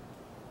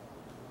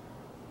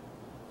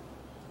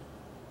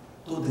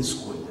 Toda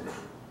escolha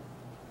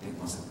tem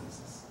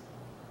consequências.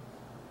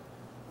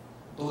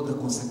 Toda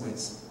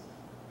consequência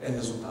é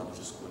resultado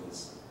de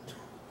escolhas.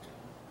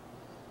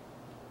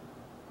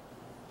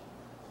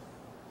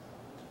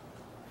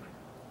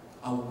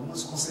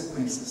 Algumas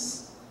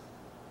consequências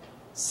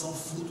são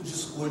fruto de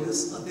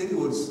escolhas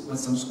anteriores, mas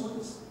são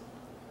escolhas.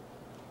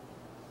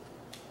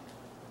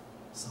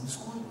 São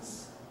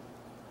escolhas.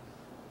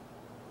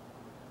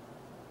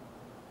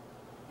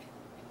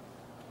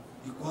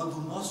 E quando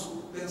o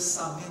nosso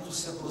pensamento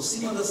se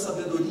aproxima da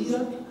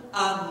sabedoria,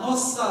 a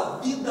nossa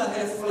vida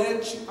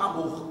reflete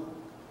amor.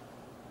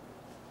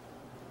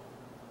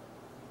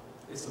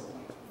 Esse é o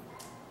ponto.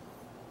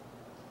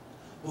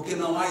 Porque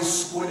não há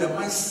escolha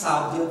mais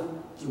sábia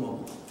que o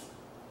amor.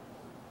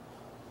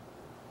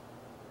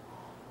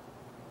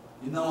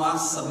 E não há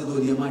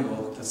sabedoria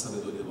maior que a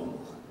sabedoria do amor.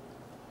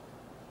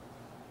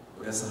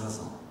 Por essa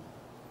razão,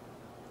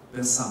 o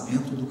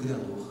pensamento do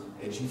Criador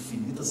é de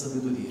infinita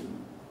sabedoria.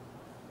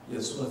 E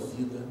a sua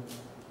vida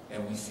é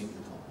um infinito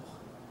amor.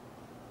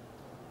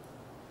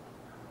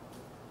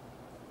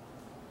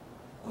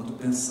 Quando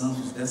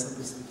pensamos dessa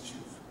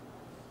perspectiva,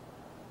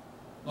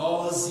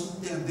 nós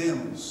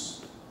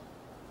entendemos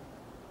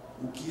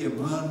o que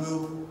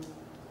Emmanuel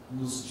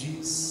nos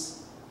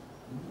diz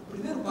no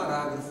primeiro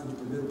parágrafo do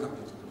primeiro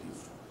capítulo do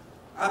livro.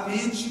 A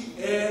mente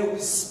é o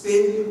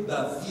espelho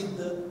da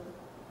vida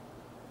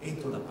em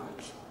toda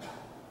parte.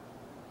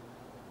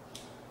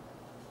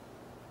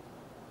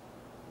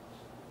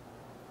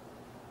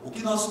 O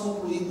que nós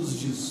concluímos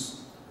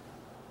disso?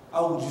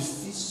 Algo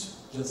difícil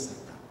de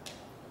aceitar.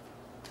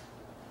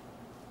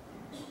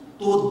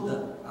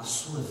 Toda a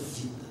sua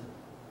vida,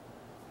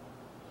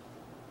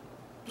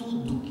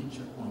 tudo o que te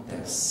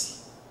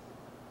acontece,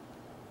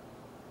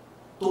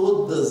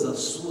 todas as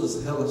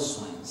suas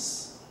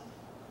relações,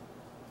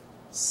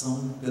 são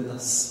um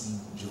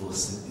pedacinho de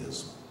você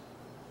mesmo.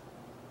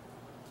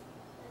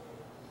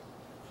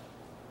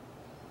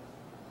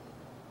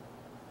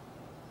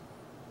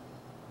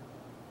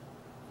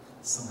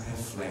 São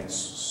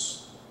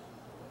reflexos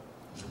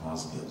de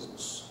nós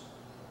mesmos.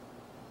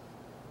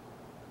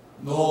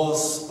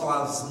 Nós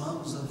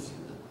plasmamos a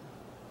vida.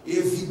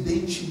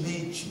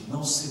 Evidentemente,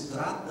 não se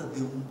trata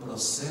de um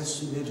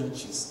processo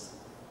imediatista.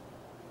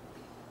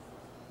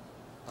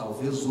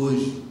 talvez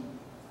hoje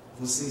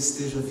você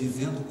esteja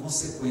vivendo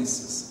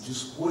consequências de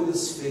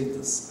escolhas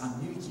feitas há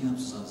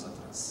 1500 anos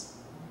atrás.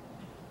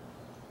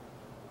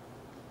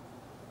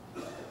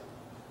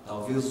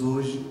 Talvez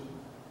hoje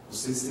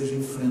você esteja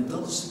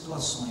enfrentando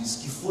situações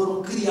que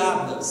foram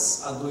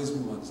criadas há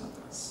 2000 anos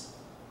atrás,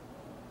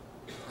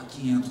 há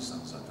 500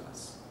 anos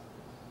atrás.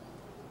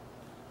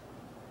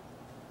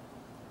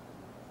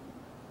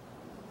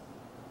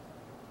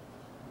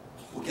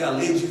 Porque a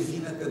lei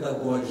divina é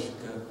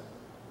pedagógica,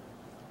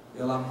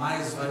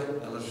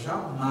 ela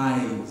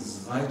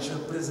jamais vai te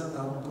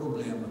apresentar um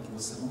problema que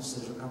você não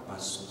seja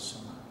capaz de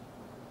solucionar.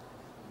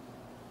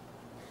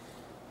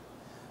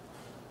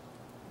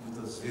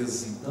 Muitas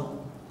vezes,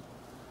 então,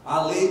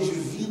 a lei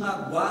divina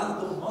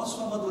aguarda o nosso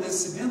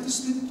amadurecimento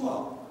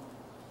espiritual,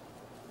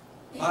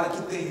 para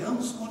que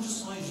tenhamos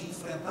condições de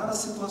enfrentar as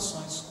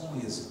situações com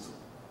êxito,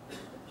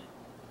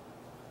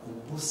 com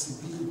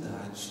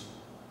possibilidade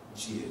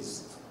de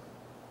êxito.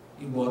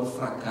 Embora o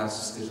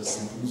fracasso esteja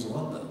sempre nos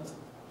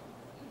rondando,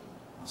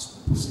 mas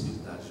com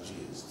possibilidade de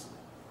êxito.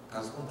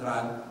 Caso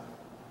contrário,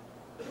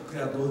 o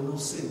Criador não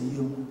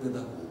seria um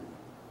pedagogo,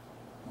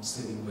 não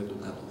seria um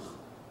educador.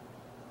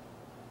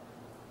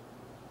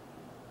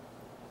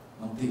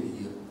 Não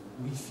teria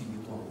o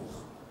infinito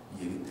amor,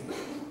 e Ele tem.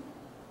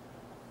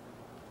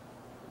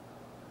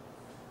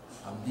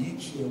 A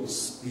mente é o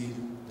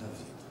espelho da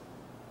vida.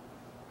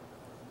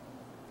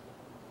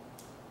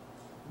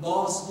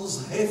 Nós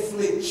nos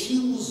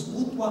refletimos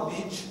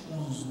mutuamente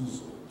uns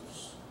nos outros.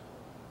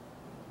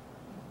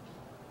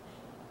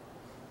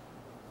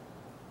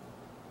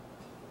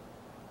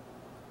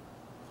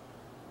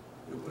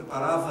 Eu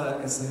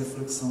preparava essa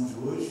reflexão de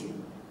hoje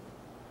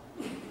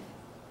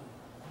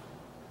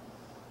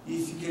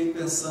e fiquei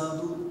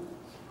pensando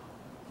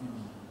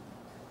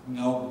em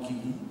algo que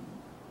li,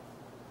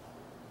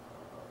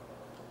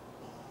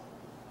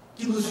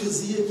 que nos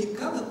dizia que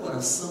cada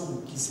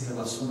coração que se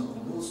relaciona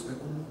conosco é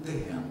como um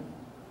terreno.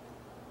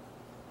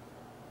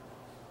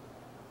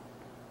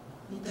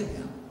 Um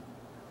terreno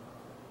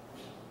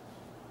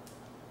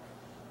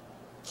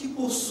que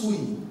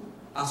possui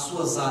as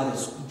suas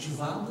áreas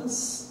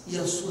cultivadas e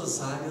as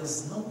suas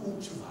áreas não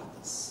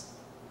cultivadas.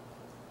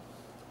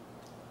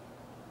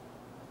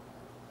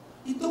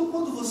 Então,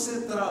 quando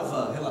você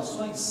trava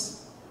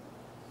relações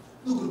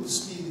no grupo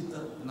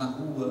espírita, na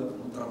rua,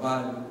 no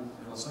trabalho,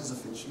 relações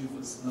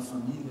afetivas, na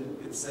família,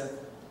 etc.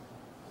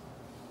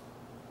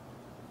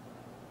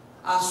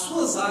 As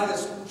suas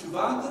áreas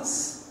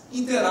cultivadas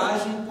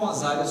interagem com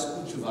as áreas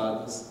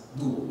cultivadas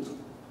do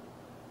outro.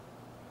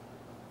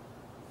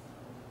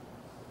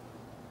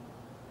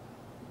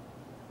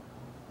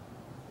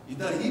 E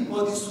daí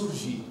podem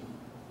surgir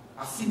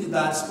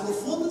afinidades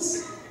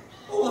profundas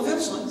ou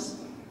aversões.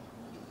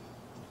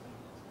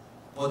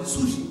 Podem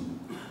surgir.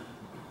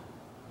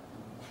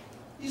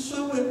 Isso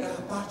é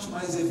a parte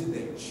mais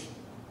evidente.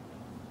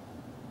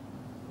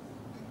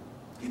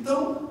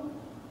 Então,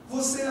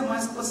 você é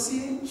mais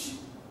paciente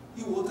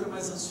e o outro é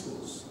mais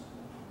ansioso.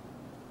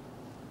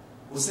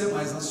 Você é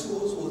mais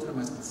ansioso, o outro é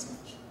mais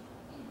paciente.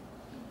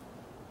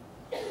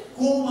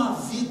 Como a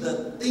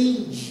vida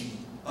tende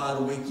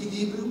para o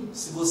equilíbrio,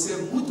 se você é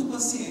muito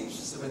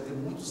paciente, você vai ter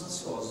muitos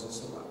ansiosos ao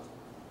seu lado.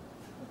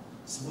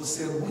 Se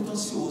você é muito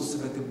ansioso, você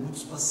vai ter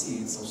muitos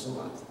pacientes ao seu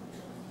lado.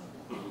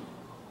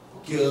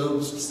 Porque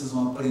ambos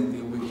precisam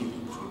aprender o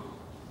equilíbrio.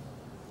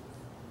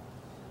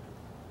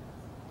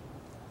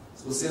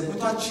 Se você é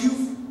muito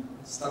ativo,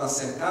 estará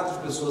cercado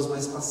de pessoas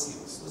mais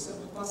passivas. Se você é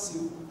muito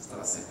passivo,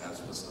 estará cercado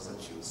de pessoas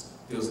ativas.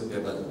 Deus é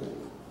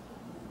pedagogo.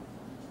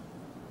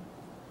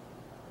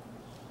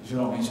 E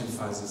geralmente Ele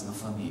faz isso na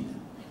família.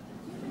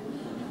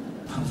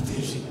 Para não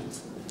ter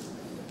jeito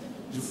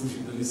de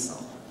fugir da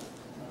lição.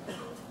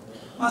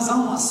 Mas há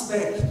um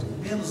aspecto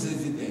menos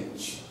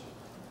evidente.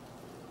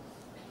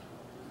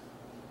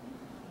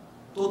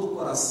 Todo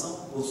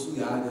coração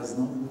possui áreas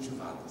não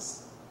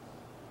cultivadas.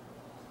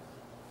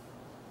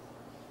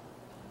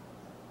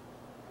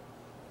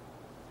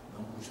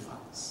 Não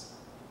cultivadas.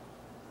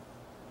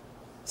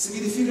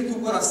 Significa que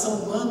o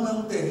coração humano é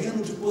um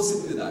terreno de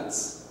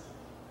possibilidades.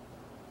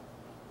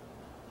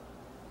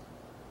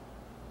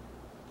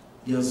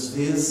 E às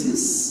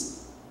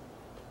vezes,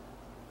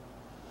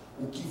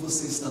 o que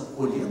você está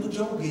colhendo de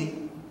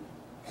alguém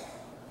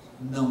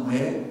não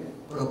é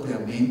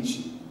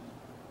propriamente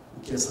o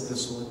que essa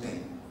pessoa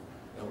tem,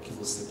 é o que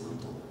você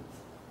plantou.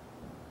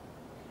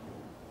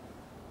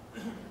 É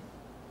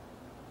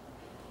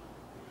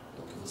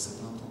o que você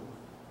plantou.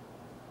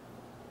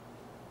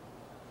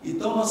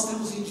 Então nós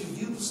temos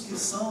indivíduos que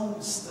são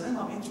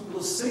extremamente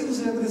grosseiros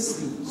e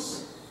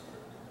agressivos.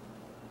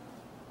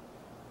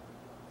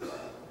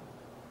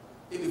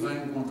 Ele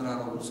vai encontrar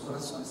alguns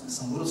corações que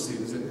são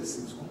grosseiros e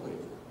agressivos como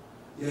ele.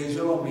 E aí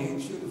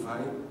geralmente ele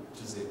vai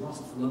dizer: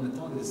 nossa, fulano é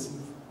tão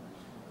agressivo.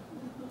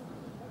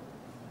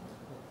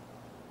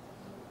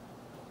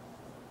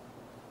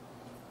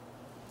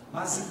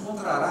 Mas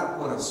encontrará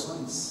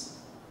corações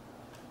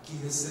que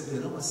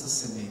receberão essa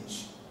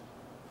semente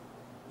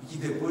e que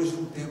depois de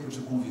um tempo de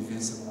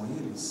convivência com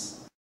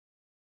eles,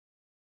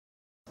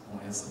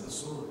 com essa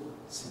pessoa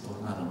se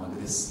tornarão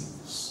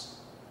agressivos.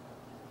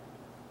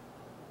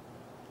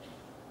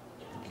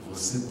 Porque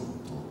você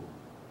plantou.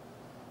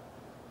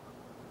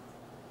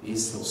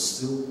 Esse é o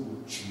seu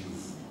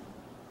cultivo.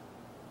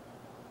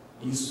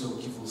 Isso é o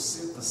que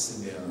você está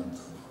semeando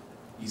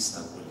e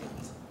está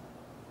colhendo.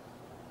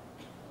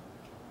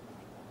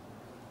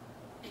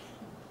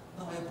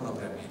 Não é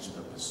propriamente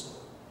da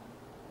pessoa.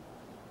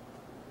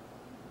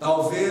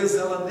 Talvez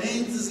ela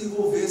nem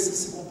desenvolvesse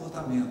esse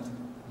comportamento,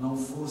 não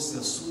fosse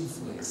a sua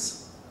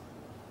influência.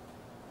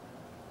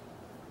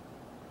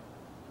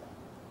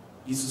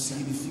 Isso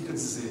significa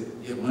dizer,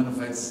 e Emmanuel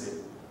vai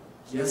dizer,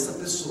 que essa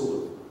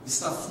pessoa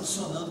está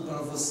funcionando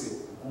para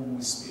você como um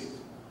espelho.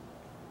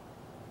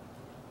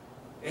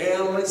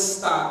 Ela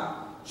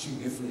está te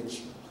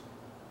refletindo.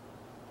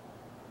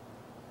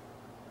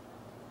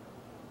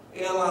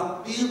 Ela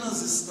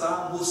apenas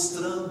está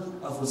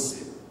mostrando a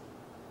você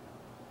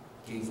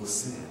quem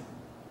você é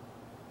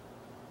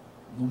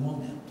no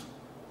momento.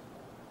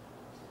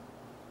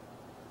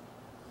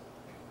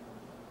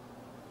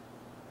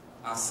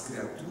 As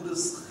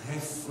criaturas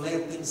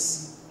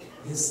refletem-se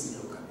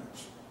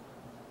reciprocamente.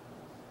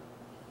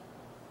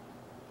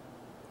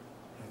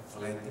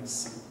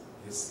 Refletem-se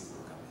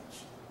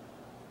reciprocamente.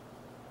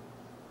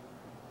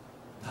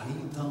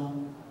 Daí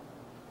então,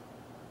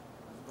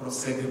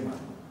 prossegue Emmanuel,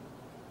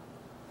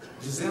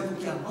 dizendo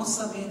que a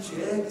nossa mente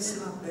ergue-se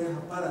na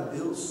terra para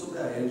Deus sob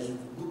a égide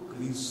do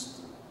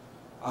Cristo,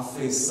 a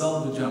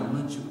feição do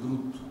diamante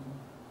bruto.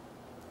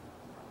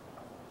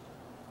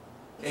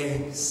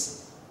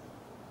 Ergue-se.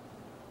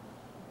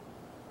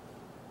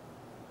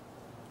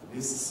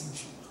 Nesse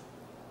sentido,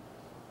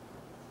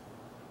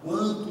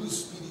 quando o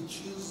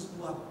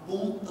Espiritismo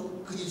aponta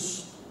o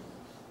Cristo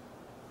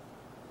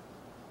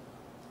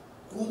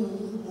como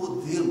um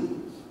modelo,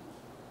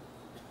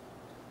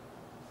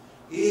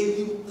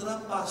 ele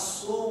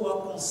ultrapassou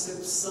a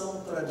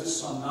concepção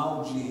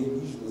tradicional de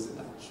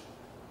religiosidade.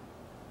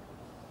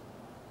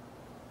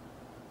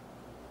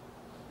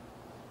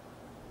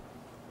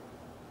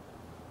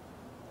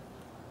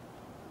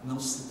 Não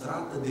se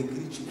trata de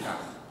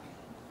criticar,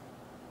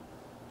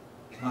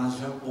 mas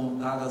de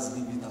apontar as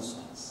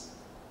limitações.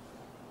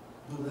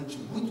 Durante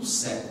muitos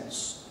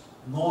séculos,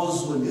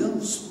 nós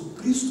olhamos para o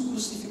Cristo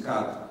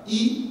crucificado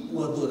e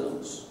o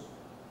adoramos.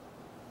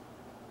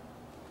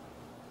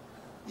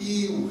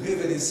 E o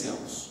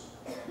reverenciamos.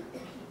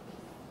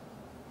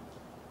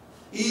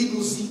 E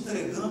nos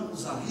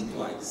entregamos a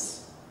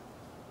rituais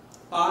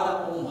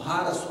para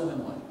honrar a sua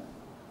memória,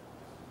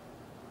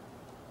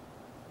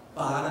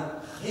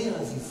 para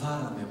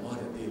reavivar a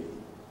memória dele.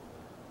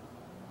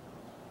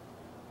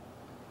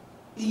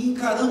 E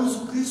encaramos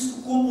o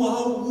Cristo como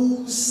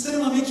algo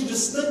extremamente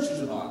distante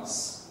de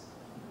nós.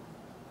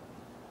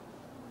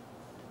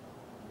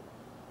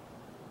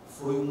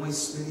 Foi uma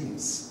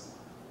experiência.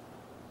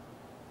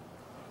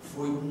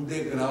 Foi um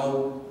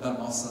degrau da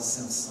nossa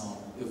ascensão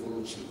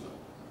evolutiva.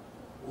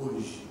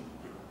 Hoje,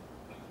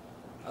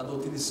 a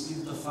doutrina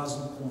espírita faz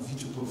um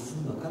convite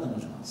profundo a cada um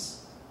de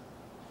nós.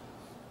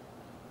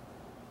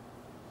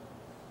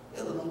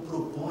 Ela não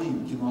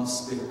propõe que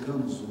nós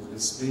percamos o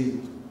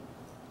respeito,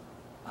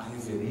 a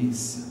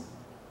reverência,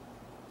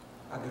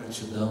 a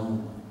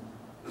gratidão,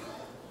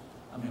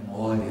 a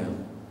memória,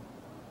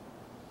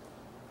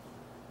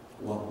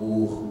 o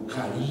amor, o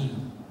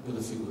carinho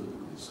pela figura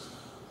do Cristo.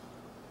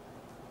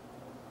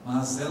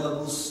 Mas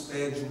ela nos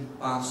pede um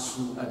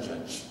passo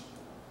adiante.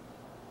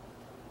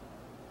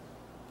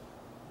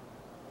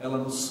 Ela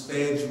nos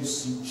pede o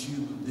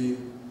sentido de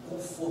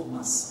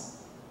conformação,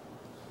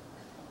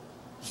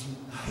 de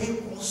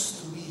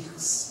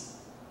reconstruir-se,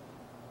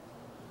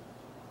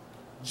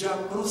 de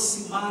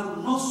aproximar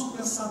o nosso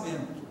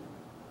pensamento,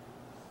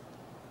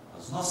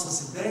 as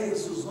nossas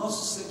ideias e os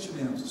nossos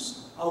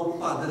sentimentos ao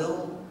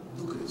padrão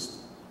do Cristo,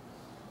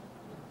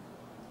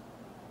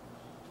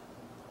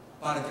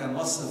 para que a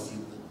nossa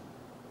vida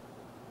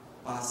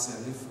passe a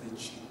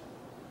refletir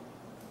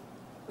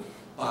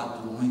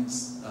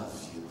padrões da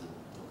vida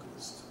do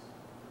Cristo.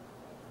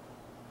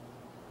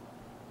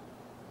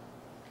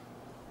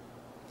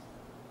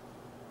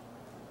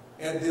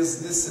 É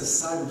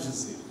desnecessário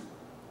dizer: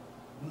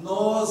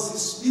 nós,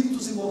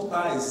 espíritos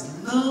imortais,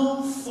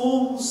 não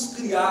fomos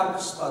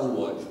criados para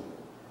o ódio.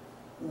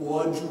 O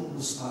ódio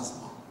nos faz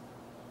mal.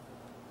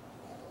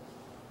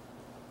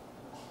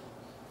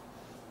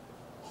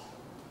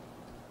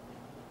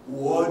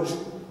 O ódio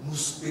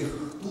nos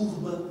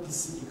perturba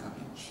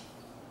psiquicamente.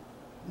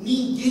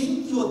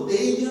 Ninguém que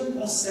odeia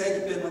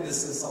consegue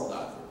permanecer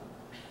saudável,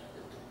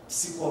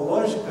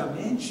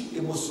 psicologicamente,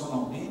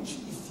 emocionalmente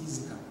e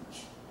fisicamente.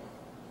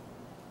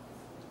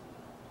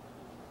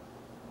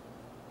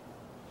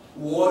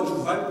 O ódio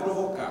vai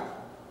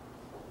provocar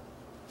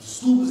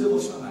distúrbios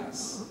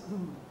emocionais,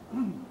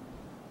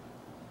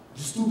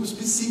 distúrbios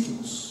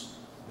psíquicos,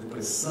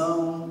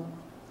 depressão,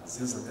 às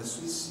vezes até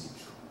suicídio.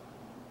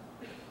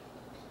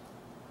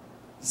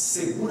 E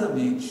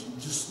seguramente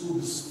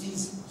distúrbios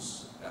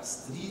físicos,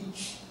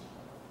 gastrite,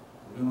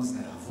 problemas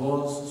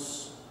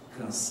nervosos,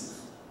 câncer.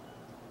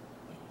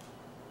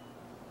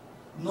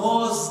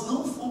 Nós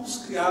não fomos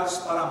criados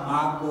para a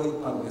mágoa e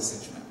para o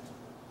ressentimento.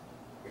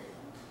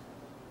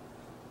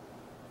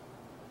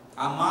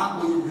 A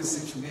mágoa e o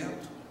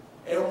ressentimento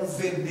é um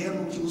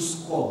veneno que nos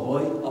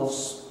corrói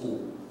aos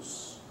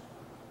poucos.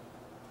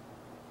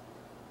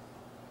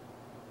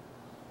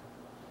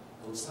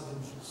 Todos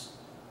sabemos disso.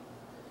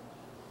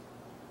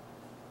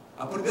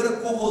 A primeira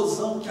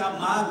corrosão que a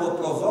mágoa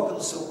provoca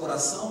no seu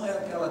coração é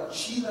que ela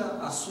tira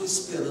a sua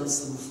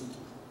esperança no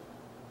futuro.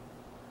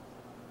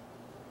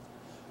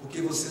 Porque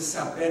você se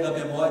apega à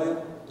memória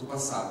do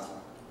passado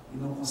e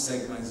não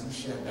consegue mais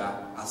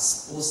enxergar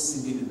as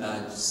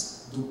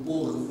possibilidades do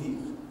porvir.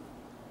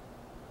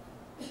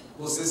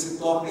 Você se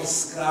torna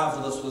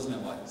escravo das suas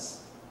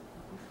memórias.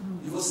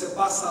 E você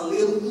passa a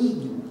ler o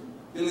mundo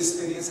pela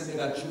experiência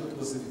negativa que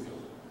você viveu.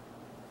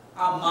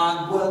 A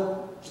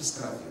mágoa te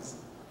escraviza.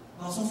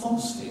 Nós não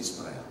fomos feitos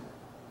para ela.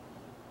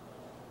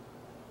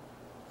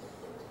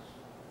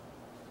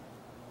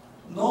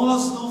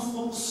 Nós não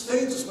fomos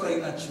feitos para a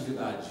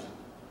inatividade.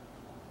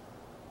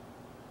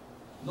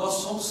 Nós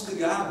somos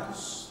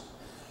criados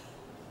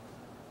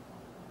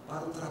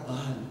para o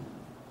trabalho,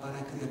 para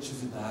a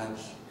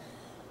criatividade,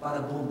 para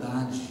a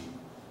bondade,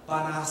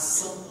 para a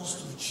ação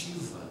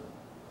construtiva.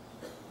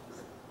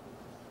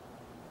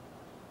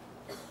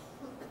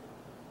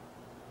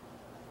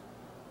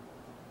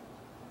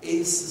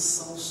 Esses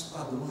são os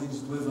padrões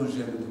do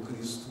Evangelho do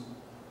Cristo.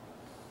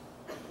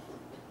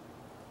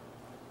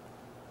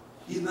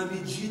 E na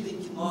medida em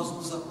que nós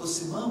nos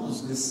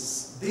aproximamos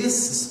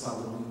desses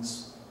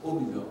padrões, ou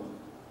melhor,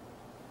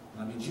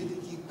 na medida em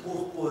que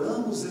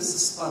incorporamos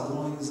esses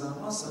padrões à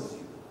nossa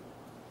vida,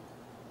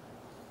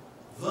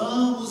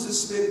 vamos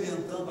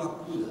experimentando a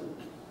cura.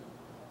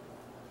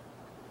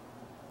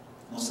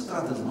 Não se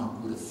trata de uma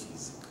cura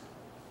física.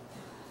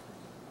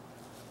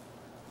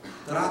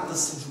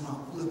 Trata-se de uma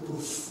cura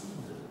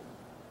profunda,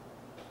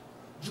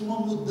 de uma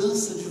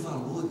mudança de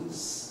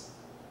valores,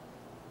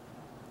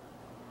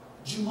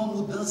 de uma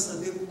mudança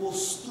de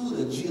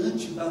postura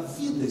diante da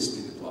vida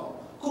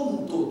espiritual,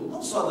 como um todo,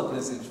 não só da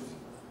presente vida.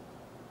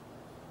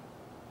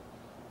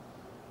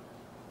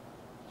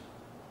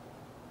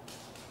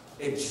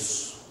 É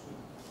disso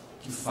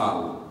que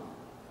fala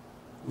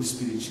o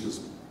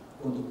Espiritismo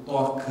quando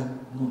toca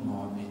no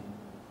nome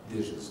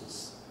de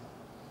Jesus.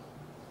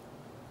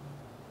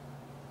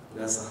 Por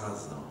essa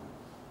razão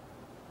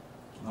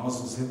que nós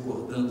nos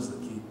recordamos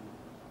aqui,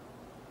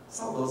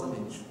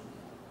 saudosamente,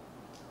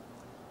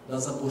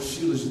 das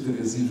apostilas de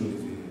Teresinha de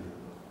Oliveira,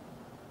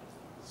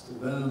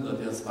 estudando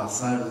ali as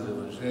passagens do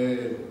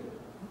Evangelho,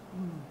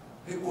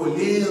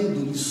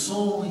 recolhendo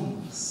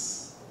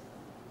lições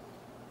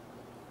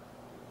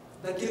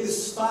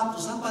daqueles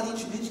fatos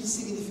aparentemente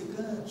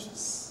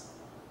insignificantes,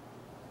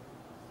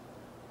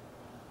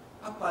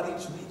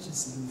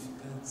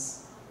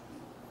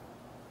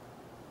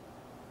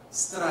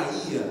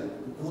 extraía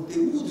o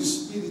conteúdo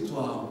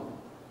espiritual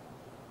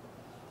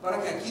para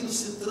que aquilo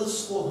se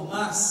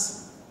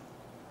transformasse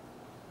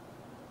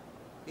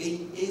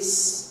em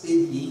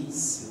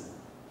experiência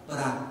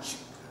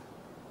prática,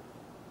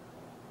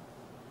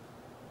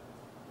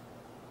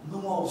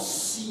 num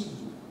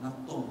auxílio na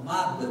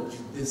tomada de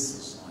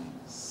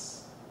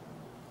decisões,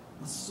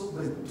 mas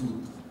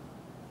sobretudo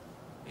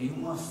em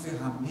uma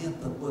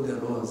ferramenta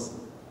poderosa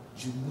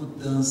de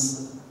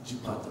mudança de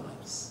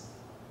padrões.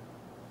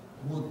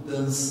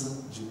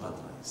 Mudança de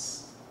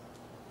padrões.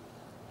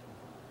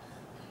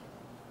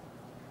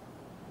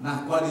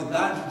 Na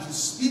qualidade de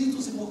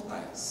espíritos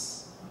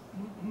imortais,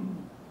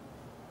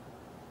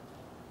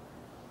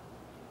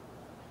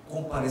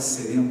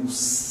 compareceremos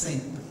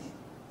sempre,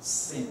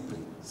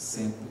 sempre,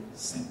 sempre,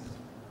 sempre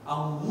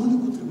a um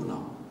único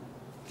tribunal,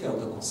 que é o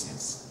da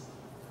consciência.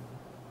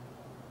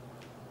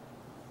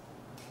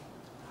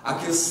 A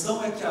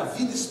questão é que a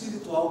vida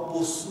espiritual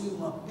possui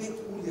uma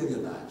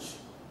peculiaridade.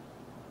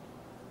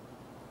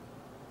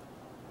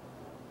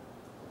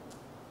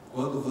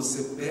 Quando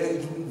você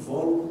perde um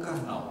invólucro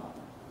carnal,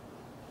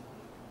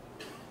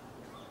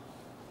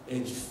 é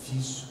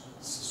difícil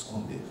se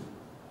esconder.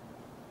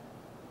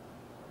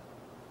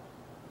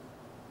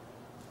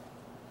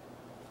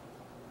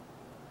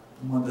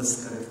 Uma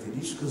das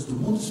características do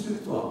mundo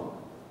espiritual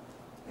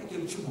é que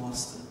ele te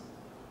mostra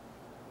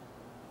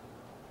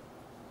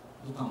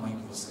do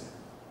tamanho que você é,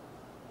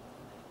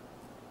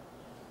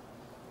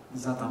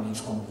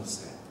 exatamente como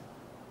você é.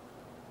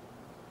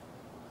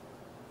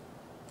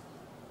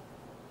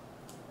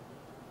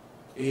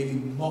 Ele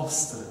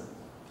mostra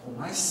com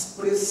mais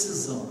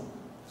precisão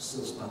os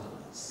seus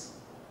padrões.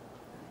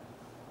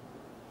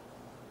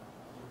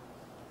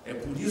 É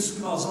por isso que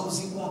nós vamos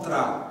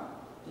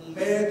encontrar um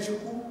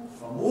médico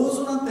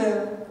famoso na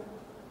terra,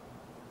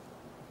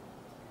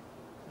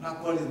 na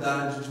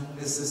qualidade de um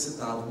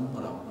necessitado no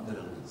umbral,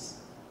 André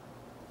Luiz.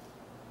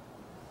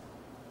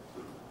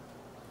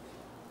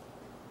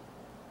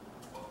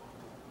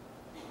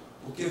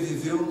 Porque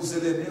viveu nos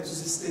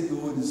elementos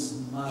exteriores,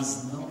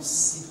 mas não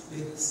se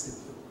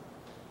percebeu.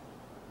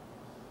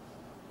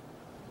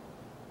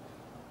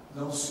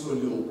 Não se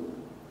olhou.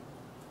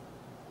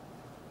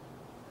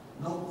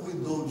 Não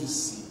cuidou de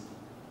si.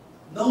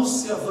 não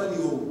se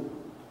avaliou.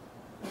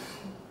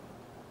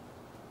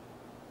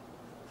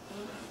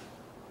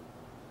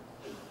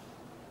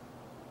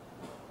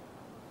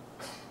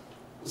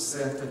 O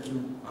certo é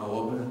que a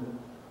obra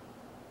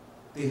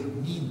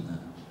termina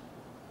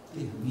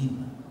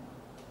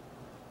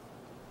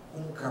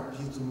com o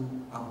capítulo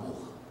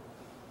amor.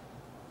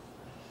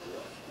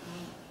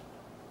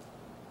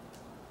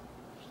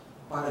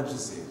 Para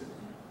dizer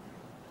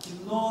que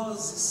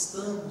nós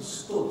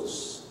estamos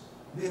todos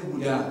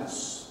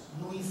mergulhados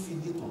no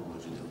infinito amor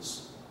de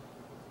Deus.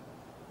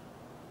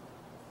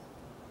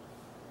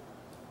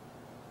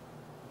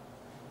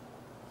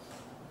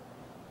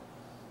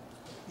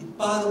 E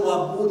para o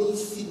amor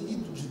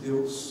infinito de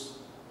Deus,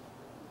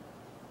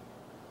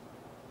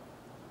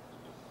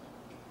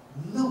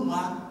 não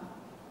há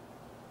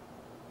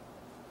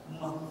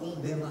uma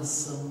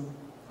condenação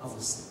a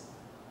você.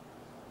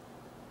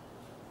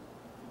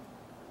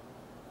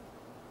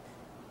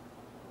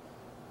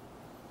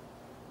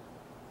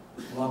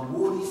 O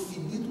amor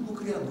infinito do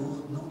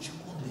Criador não te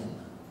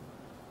condena.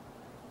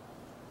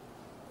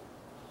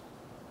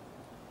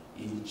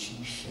 Ele te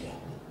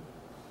enxerga.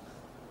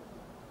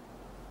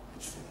 É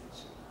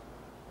diferente.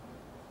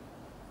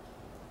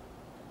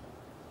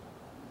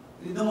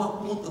 Ele não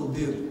aponta o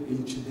dedo,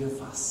 ele te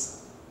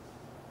devassa.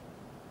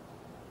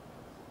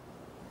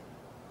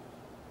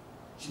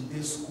 Te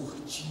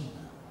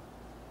descortina.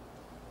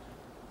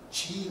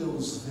 Tira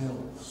os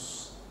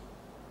véus.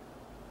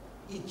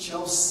 E te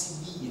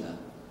auxilia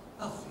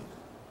a ver.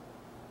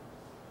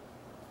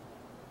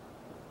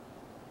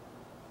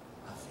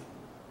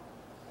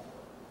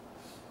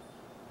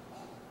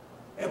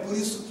 É por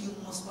isso que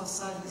umas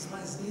passagens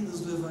mais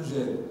lindas do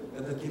Evangelho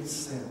é daquele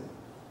cego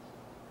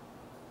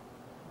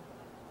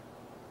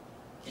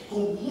que com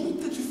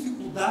muita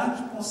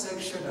dificuldade consegue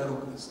chegar ao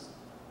Cristo.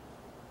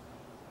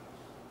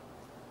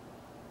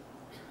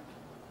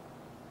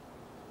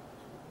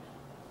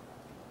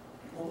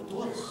 Como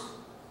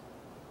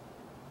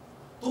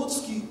todos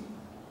que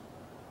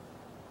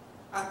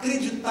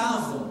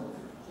acreditavam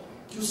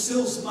que os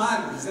seus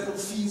males eram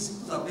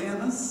físicos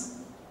apenas,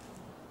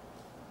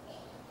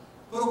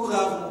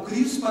 procuravam o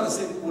Cristo para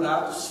serem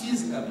curados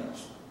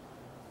fisicamente.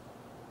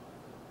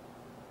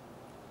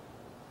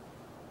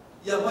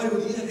 E a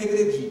maioria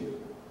regredia.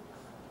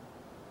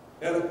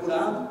 Era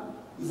curado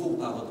e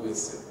voltava a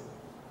adoecer.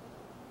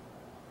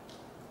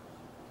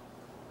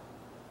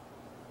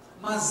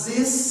 Mas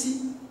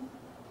esse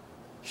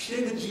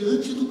chega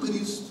diante do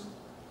Cristo.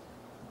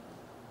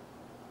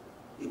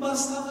 E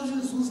bastava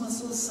Jesus, na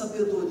sua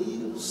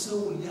sabedoria, no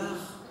seu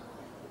olhar,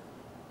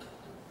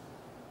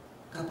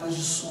 capaz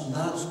de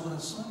sondar os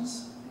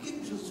corações. O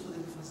que Jesus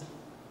poderia fazer?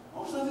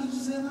 Não precisava ele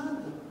dizer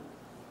nada.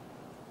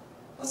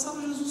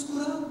 Passava Jesus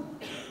curado.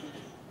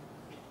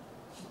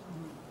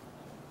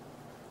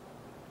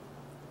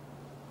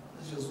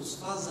 Mas Jesus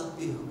faz a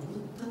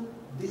pergunta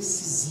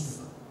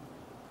decisiva: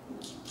 o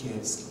que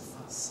queres que eu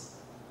faça?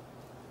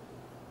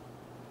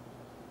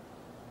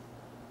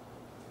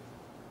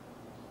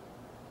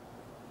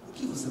 O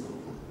que você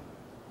procura?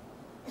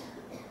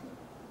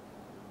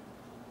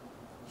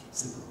 O que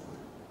você procura?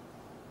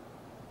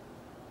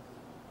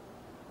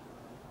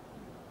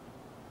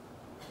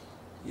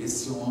 E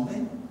esse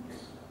homem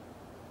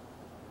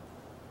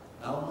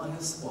dá uma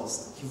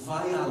resposta que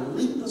vai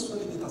além da sua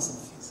limitação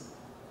física.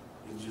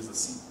 Ele diz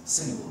assim: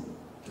 Senhor,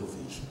 que eu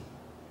veja,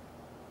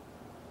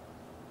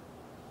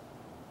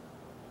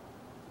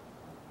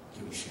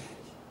 que eu enxergue.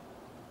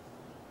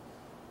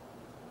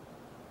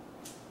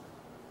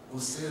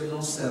 Você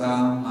não será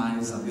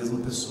mais a mesma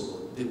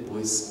pessoa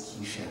depois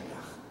que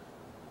enxergar.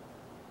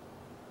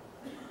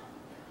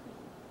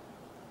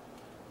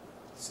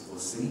 Se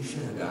você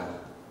enxergar,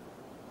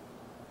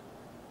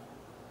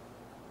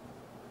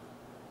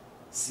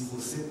 se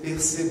você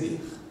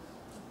perceber,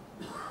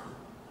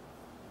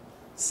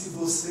 se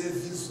você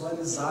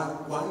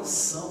visualizar quais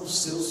são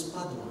os seus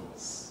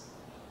padrões,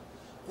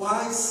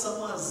 quais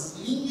são as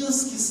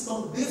linhas que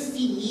estão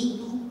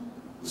definindo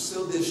o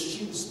seu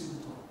destino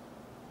espiritual,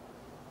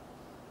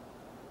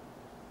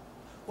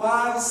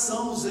 quais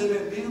são os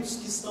elementos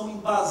que estão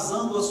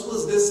embasando as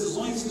suas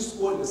decisões e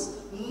escolhas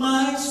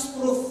mais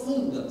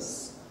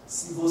profundas,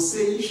 se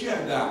você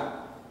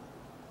enxergar,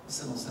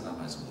 você não será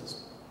mais o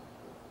mesmo.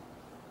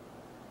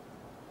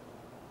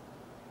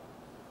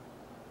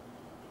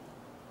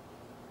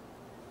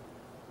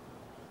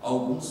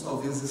 Alguns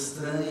talvez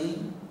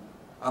estranhem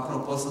a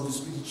proposta do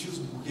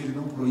Espiritismo, porque ele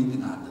não proíbe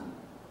nada.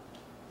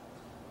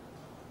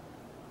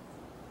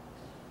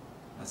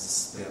 Mas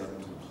espera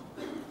tudo.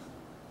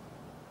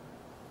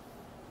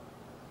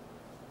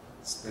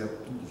 Espera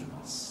tudo de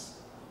nós.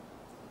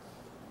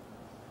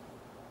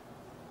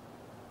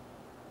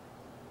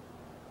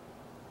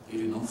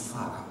 Ele não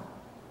fará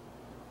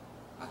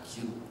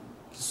aquilo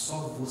que só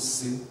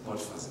você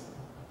pode fazer.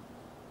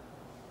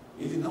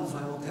 Ele não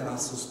vai alterar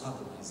seus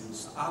padrões. Ele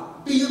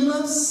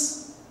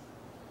apenas,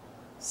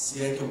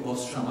 se é que eu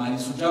posso chamar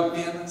isso de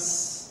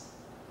apenas,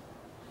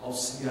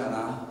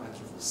 auxiliará para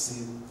que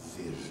você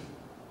veja,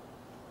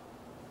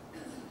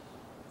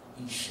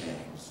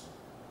 enxergue,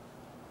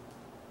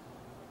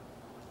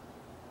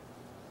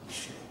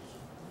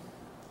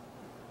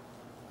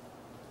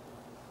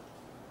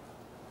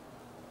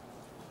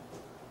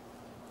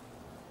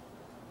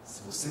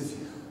 Se você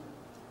vir,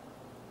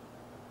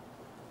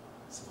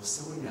 se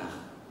você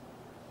olhar,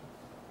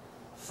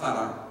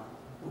 fará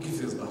o que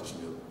fez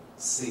Bartimeu,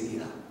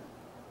 seguirá.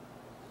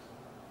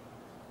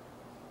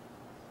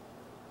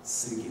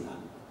 Seguirá.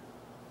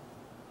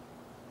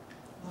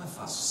 Não é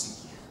fácil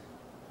seguir.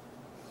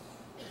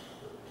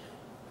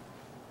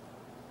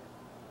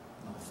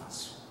 Não é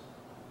fácil.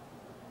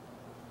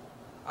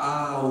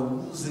 Há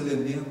alguns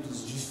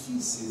elementos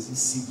difíceis em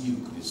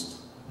seguir o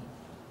Cristo.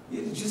 E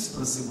ele disse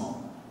para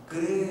Simão: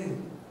 crê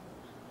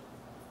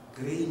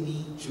em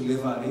mim, te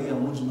levarei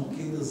aonde não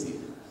queiras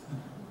ir.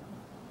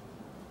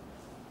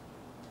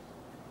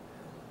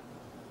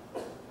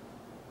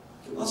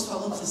 Que nós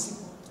falamos assim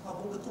com a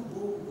boca tão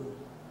boa,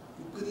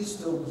 que o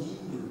Cristo é o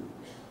guia,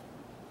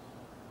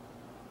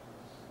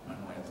 mas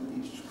não é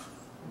turístico.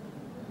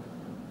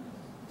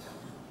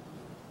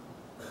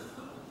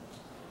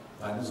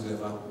 Vai nos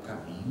levar por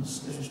caminhos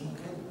que a gente não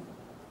quer ir.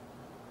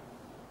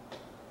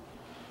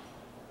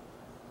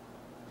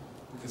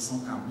 Porque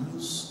são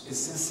caminhos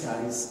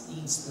essenciais e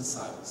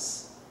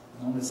indispensáveis,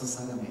 não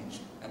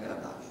necessariamente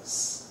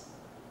agradáveis.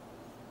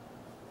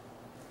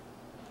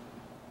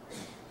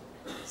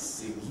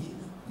 Seguir,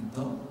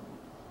 então,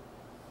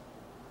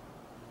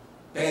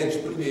 pede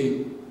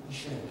primeiro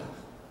enxergar,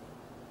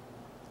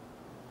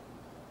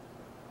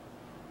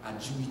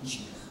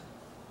 admitir,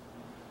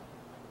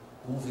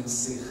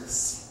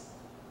 convencer-se,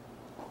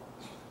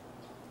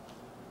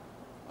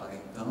 para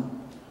então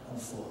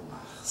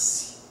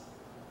conformar-se,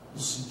 no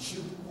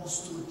sentido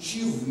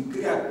construtivo e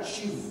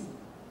criativo.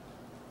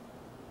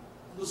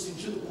 No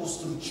sentido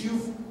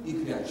construtivo e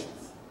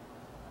criativo.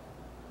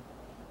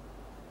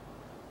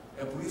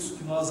 É por isso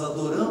que nós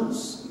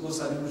adoramos e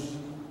gostaríamos de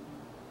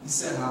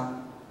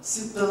encerrar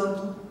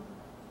citando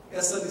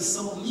essa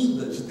lição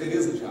linda de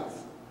Teresa de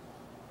Ávila.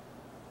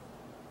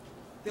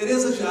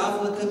 Teresa de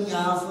Ávila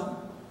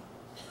caminhava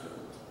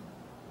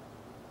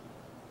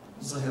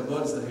nos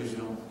arredores da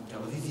região em que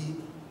ela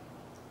vivia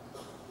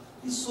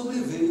e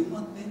sobreveio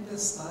uma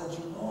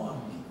tempestade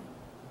enorme.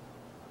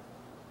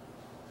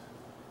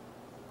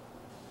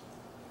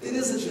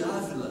 Teresa de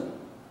Ávila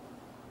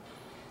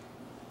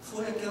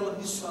foi aquela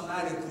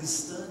missionária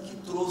cristã que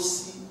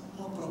trouxe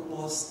uma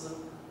proposta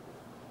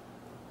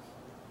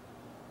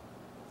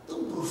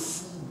tão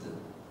profunda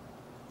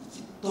e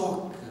que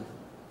toca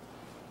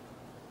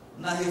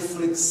na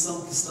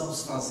reflexão que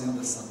estamos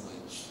fazendo essa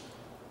noite.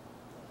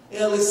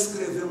 Ela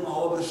escreveu uma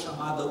obra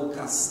chamada O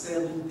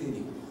Castelo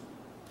Interior.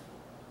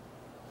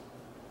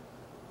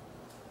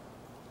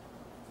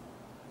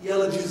 E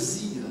ela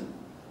dizia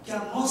que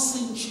a nossa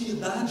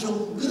intimidade é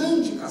um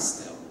grande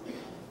castelo.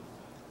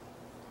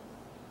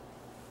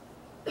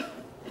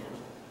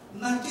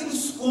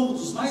 Naqueles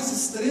cômodos mais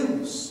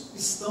extremos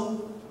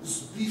estão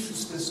os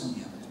bichos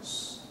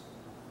peçonhentos.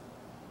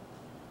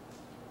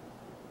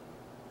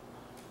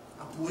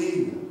 A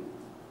poeira,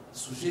 a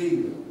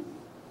sujeira,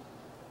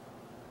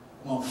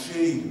 o mau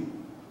cheiro,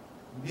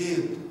 o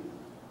medo.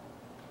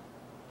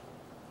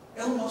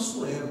 É o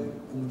nosso ego,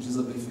 como diz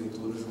a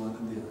benfeitora Joana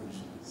de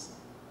Ângeles.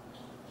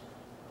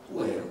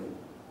 O ego,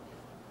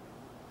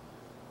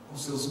 com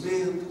seus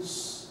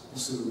medos, com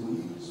seu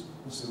egoísmo,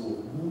 com seu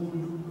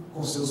orgulho,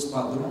 com seus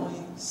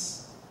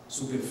padrões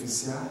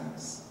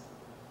superficiais.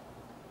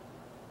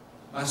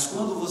 Mas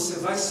quando você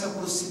vai se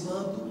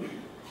aproximando,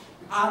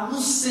 há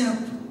no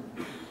centro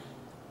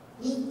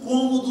um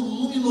cômodo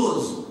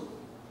luminoso,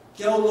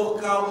 que é o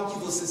local em que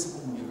você se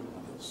comunica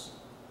com Deus.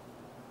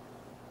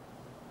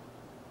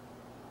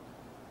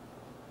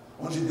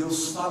 Onde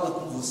Deus fala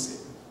com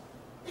você.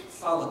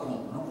 Fala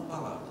como? Não com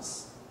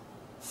palavras.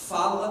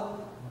 Fala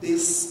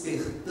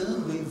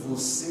despertando em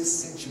você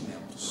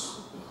sentimentos.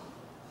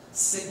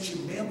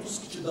 Sentimentos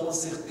que te dão a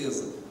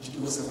certeza de que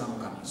você está no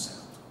caminho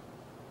certo.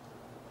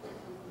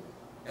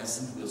 É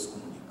assim que Deus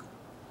comunica.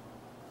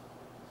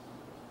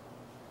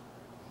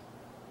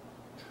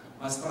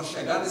 Mas para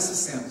chegar nesse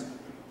centro,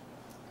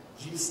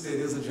 diz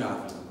Teresa de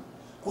Ávila,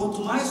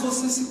 quanto mais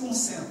você se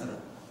concentra,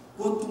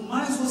 quanto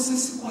mais você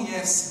se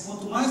conhece,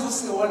 quanto mais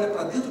você olha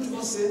para dentro de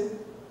você,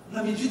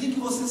 na medida em que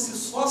você se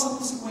esforça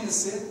por se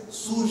conhecer,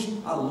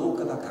 surge a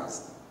louca da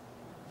casa.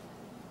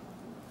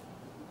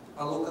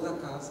 A louca da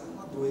casa é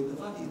uma doida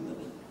varrida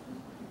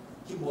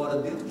que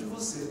mora dentro de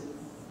você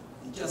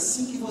e que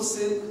assim que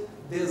você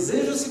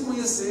deseja se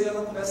conhecer,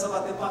 ela começa a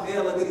bater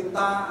panela,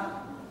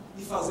 gritar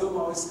e fazer o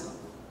maior escândalo.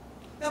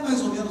 É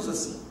mais ou menos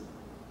assim.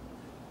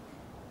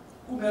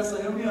 Começa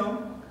a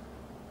reunião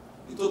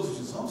e todos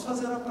dizem, vamos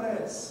fazer a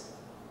prece.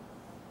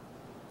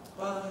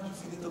 Pai de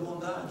infinita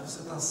bondade, você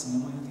está assim,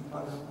 amanhã tem que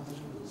pagar a conta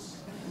de luz.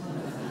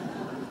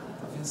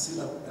 Está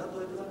vencida, é a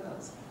doida da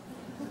casa.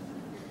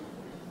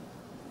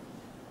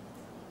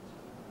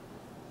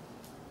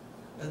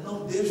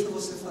 Não deixa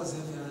você fazer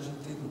a viagem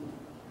interior.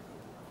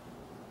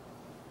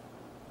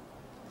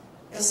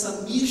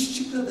 Essa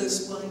mística da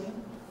Espanha,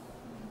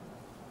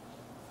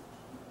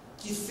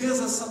 que fez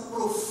essa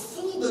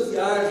profunda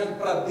viagem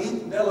para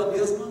dentro dela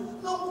mesma,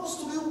 não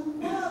construiu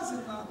quase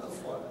nada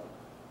fora,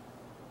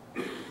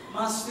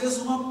 mas fez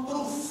uma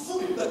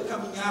profunda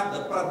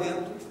caminhada para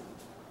dentro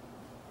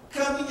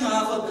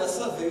caminhava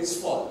dessa vez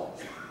fora,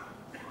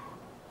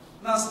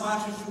 nas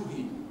margens de um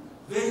rio.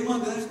 Veio uma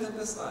grande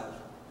tempestade.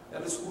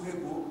 Ela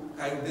escorregou,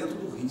 caiu dentro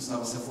do rio,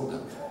 estava se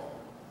afogando.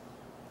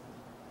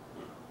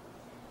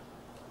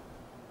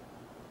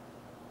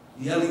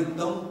 E ela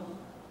então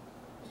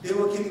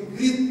deu aquele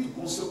grito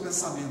com o seu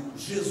pensamento: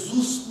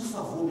 Jesus, por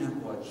favor, me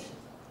acode.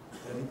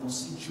 Ela então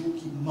sentiu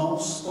que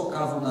mãos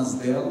tocavam nas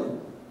dela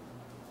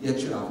e a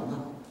tiravam da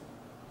água.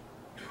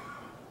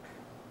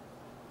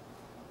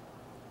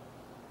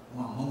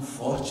 Uma mão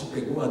forte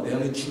pegou a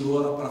dela e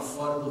tirou ela para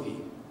fora do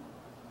rio.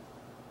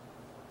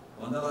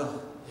 Quando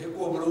ela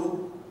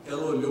recobrou,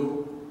 ela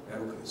olhou,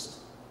 era o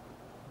Cristo.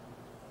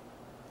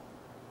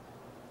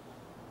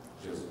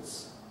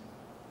 Jesus.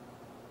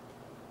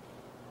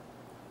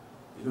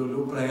 Ele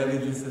olhou para ela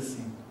e disse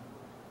assim: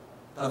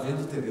 está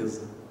vendo,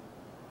 Teresa,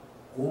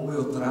 como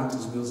eu trato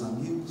os meus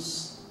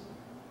amigos?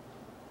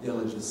 E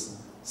ela disse: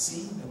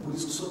 sim, é por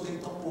isso que o senhor tem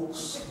tão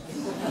poucos.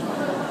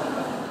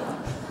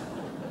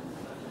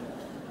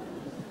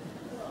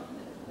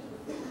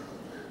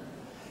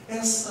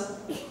 Essa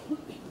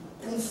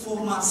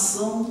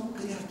conformação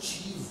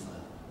criativa,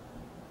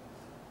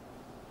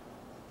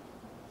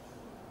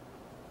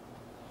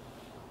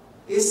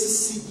 esse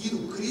seguir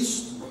o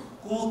Cristo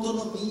com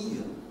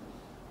autonomia,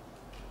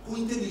 com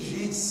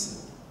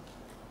inteligência,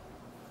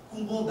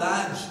 com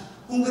bondade,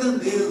 com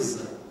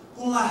grandeza,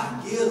 com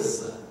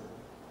largueza,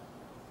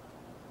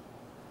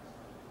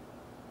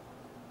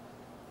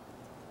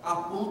 a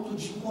ponto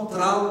de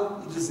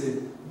encontrá-lo e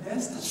dizer: mestre,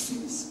 está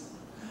difícil,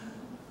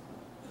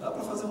 dá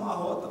para fazer uma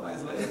rota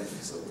mais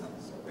leve, só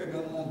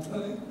pegando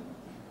montanha.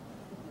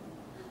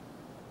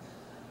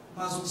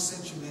 Mas um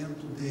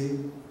sentimento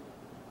de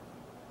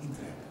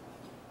entrega,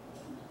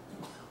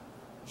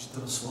 de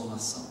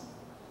transformação.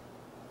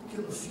 Porque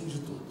no fim de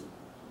tudo,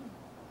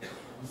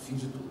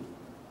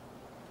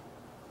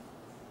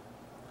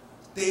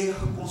 ter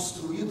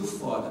construído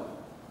fora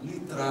lhe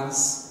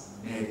traz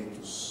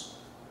méritos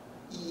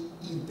e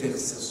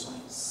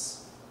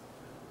intercessões.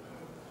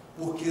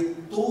 Porque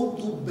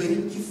todo o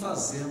bem que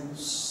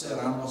fazemos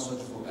será nosso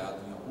advogado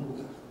em algum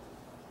lugar.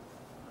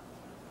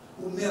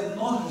 O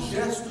menor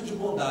gesto de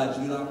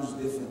bondade irá nos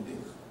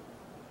defender.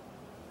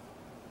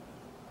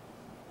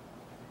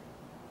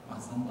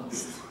 Mas não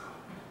basta.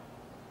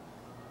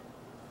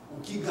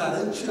 O que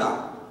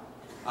garantirá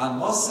a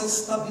nossa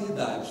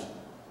estabilidade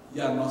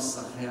e a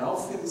nossa real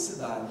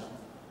felicidade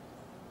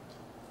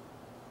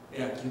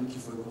é aquilo que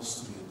foi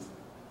construído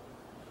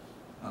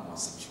na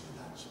nossa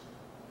intimidade.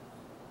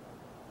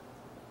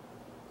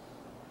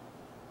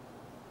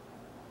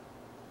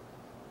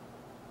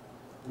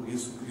 Por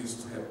isso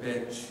Cristo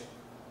repete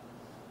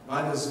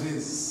várias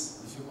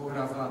vezes, e ficou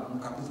gravado no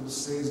capítulo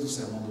 6 do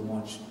Sermão do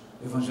Monte,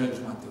 Evangelho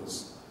de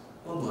Mateus: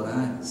 quando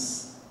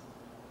orares,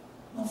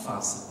 não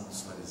faça como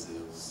os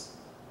fariseus,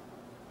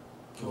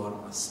 que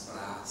oram nas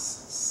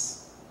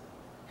praças,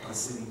 para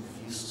serem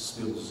vistos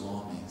pelos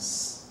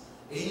homens.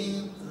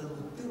 Entra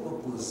no teu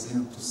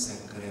aposento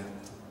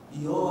secreto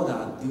e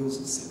ora a Deus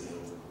em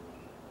segredo.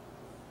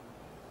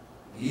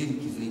 Ele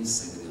que vem em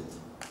segredo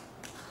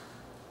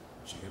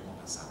te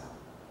recompensará,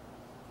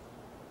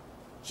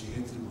 te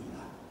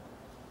retribuirá,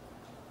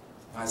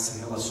 vai se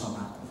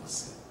relacionar com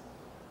você.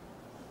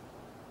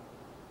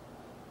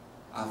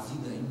 A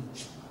vida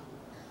íntima,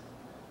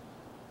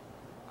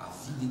 a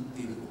vida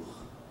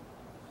interior,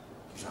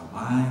 que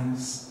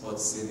jamais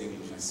pode ser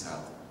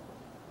negligenciada,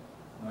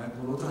 não é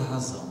por outra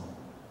razão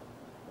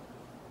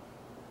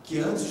que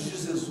antes de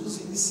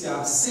Jesus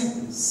iniciar,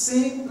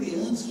 sempre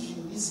antes de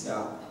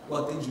iniciar o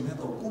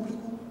atendimento ao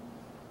público,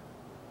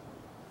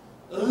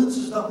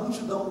 antes da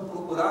multidão o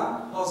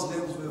procurar, nós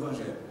lemos no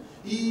Evangelho: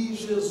 e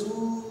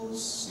Jesus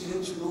se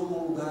retirou a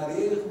um lugar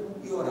ermo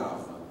e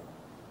orava.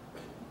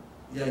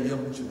 E aí a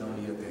multidão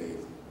ia até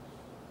ele.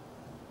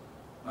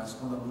 Mas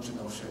quando a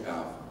multidão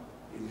chegava,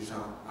 ele já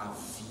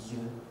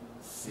havia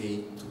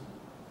feito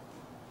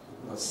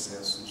o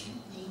processo de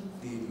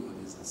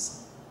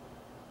interiorização,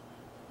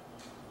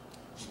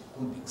 de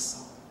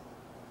conexão.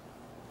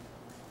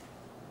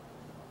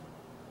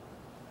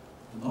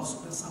 O nosso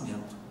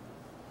pensamento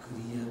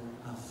cria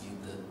a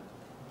vida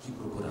que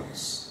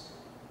procuramos.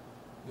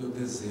 Meu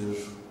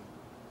desejo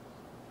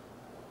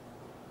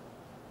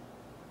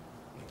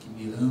é que,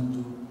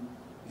 mirando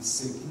e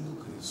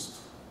seguindo Cristo,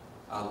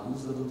 à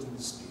luz da doutrina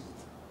espírita,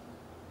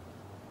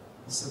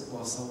 você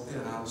possa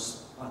alterar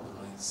os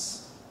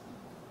padrões,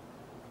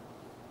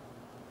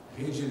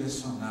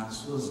 redirecionar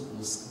suas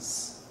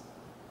buscas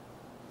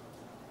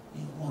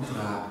e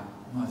encontrar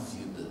uma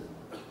vida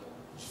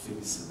de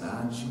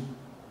felicidade,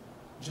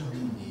 de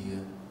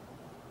harmonia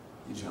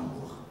e de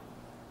amor.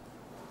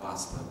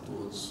 Paz para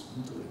todos.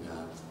 Muito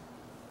obrigado.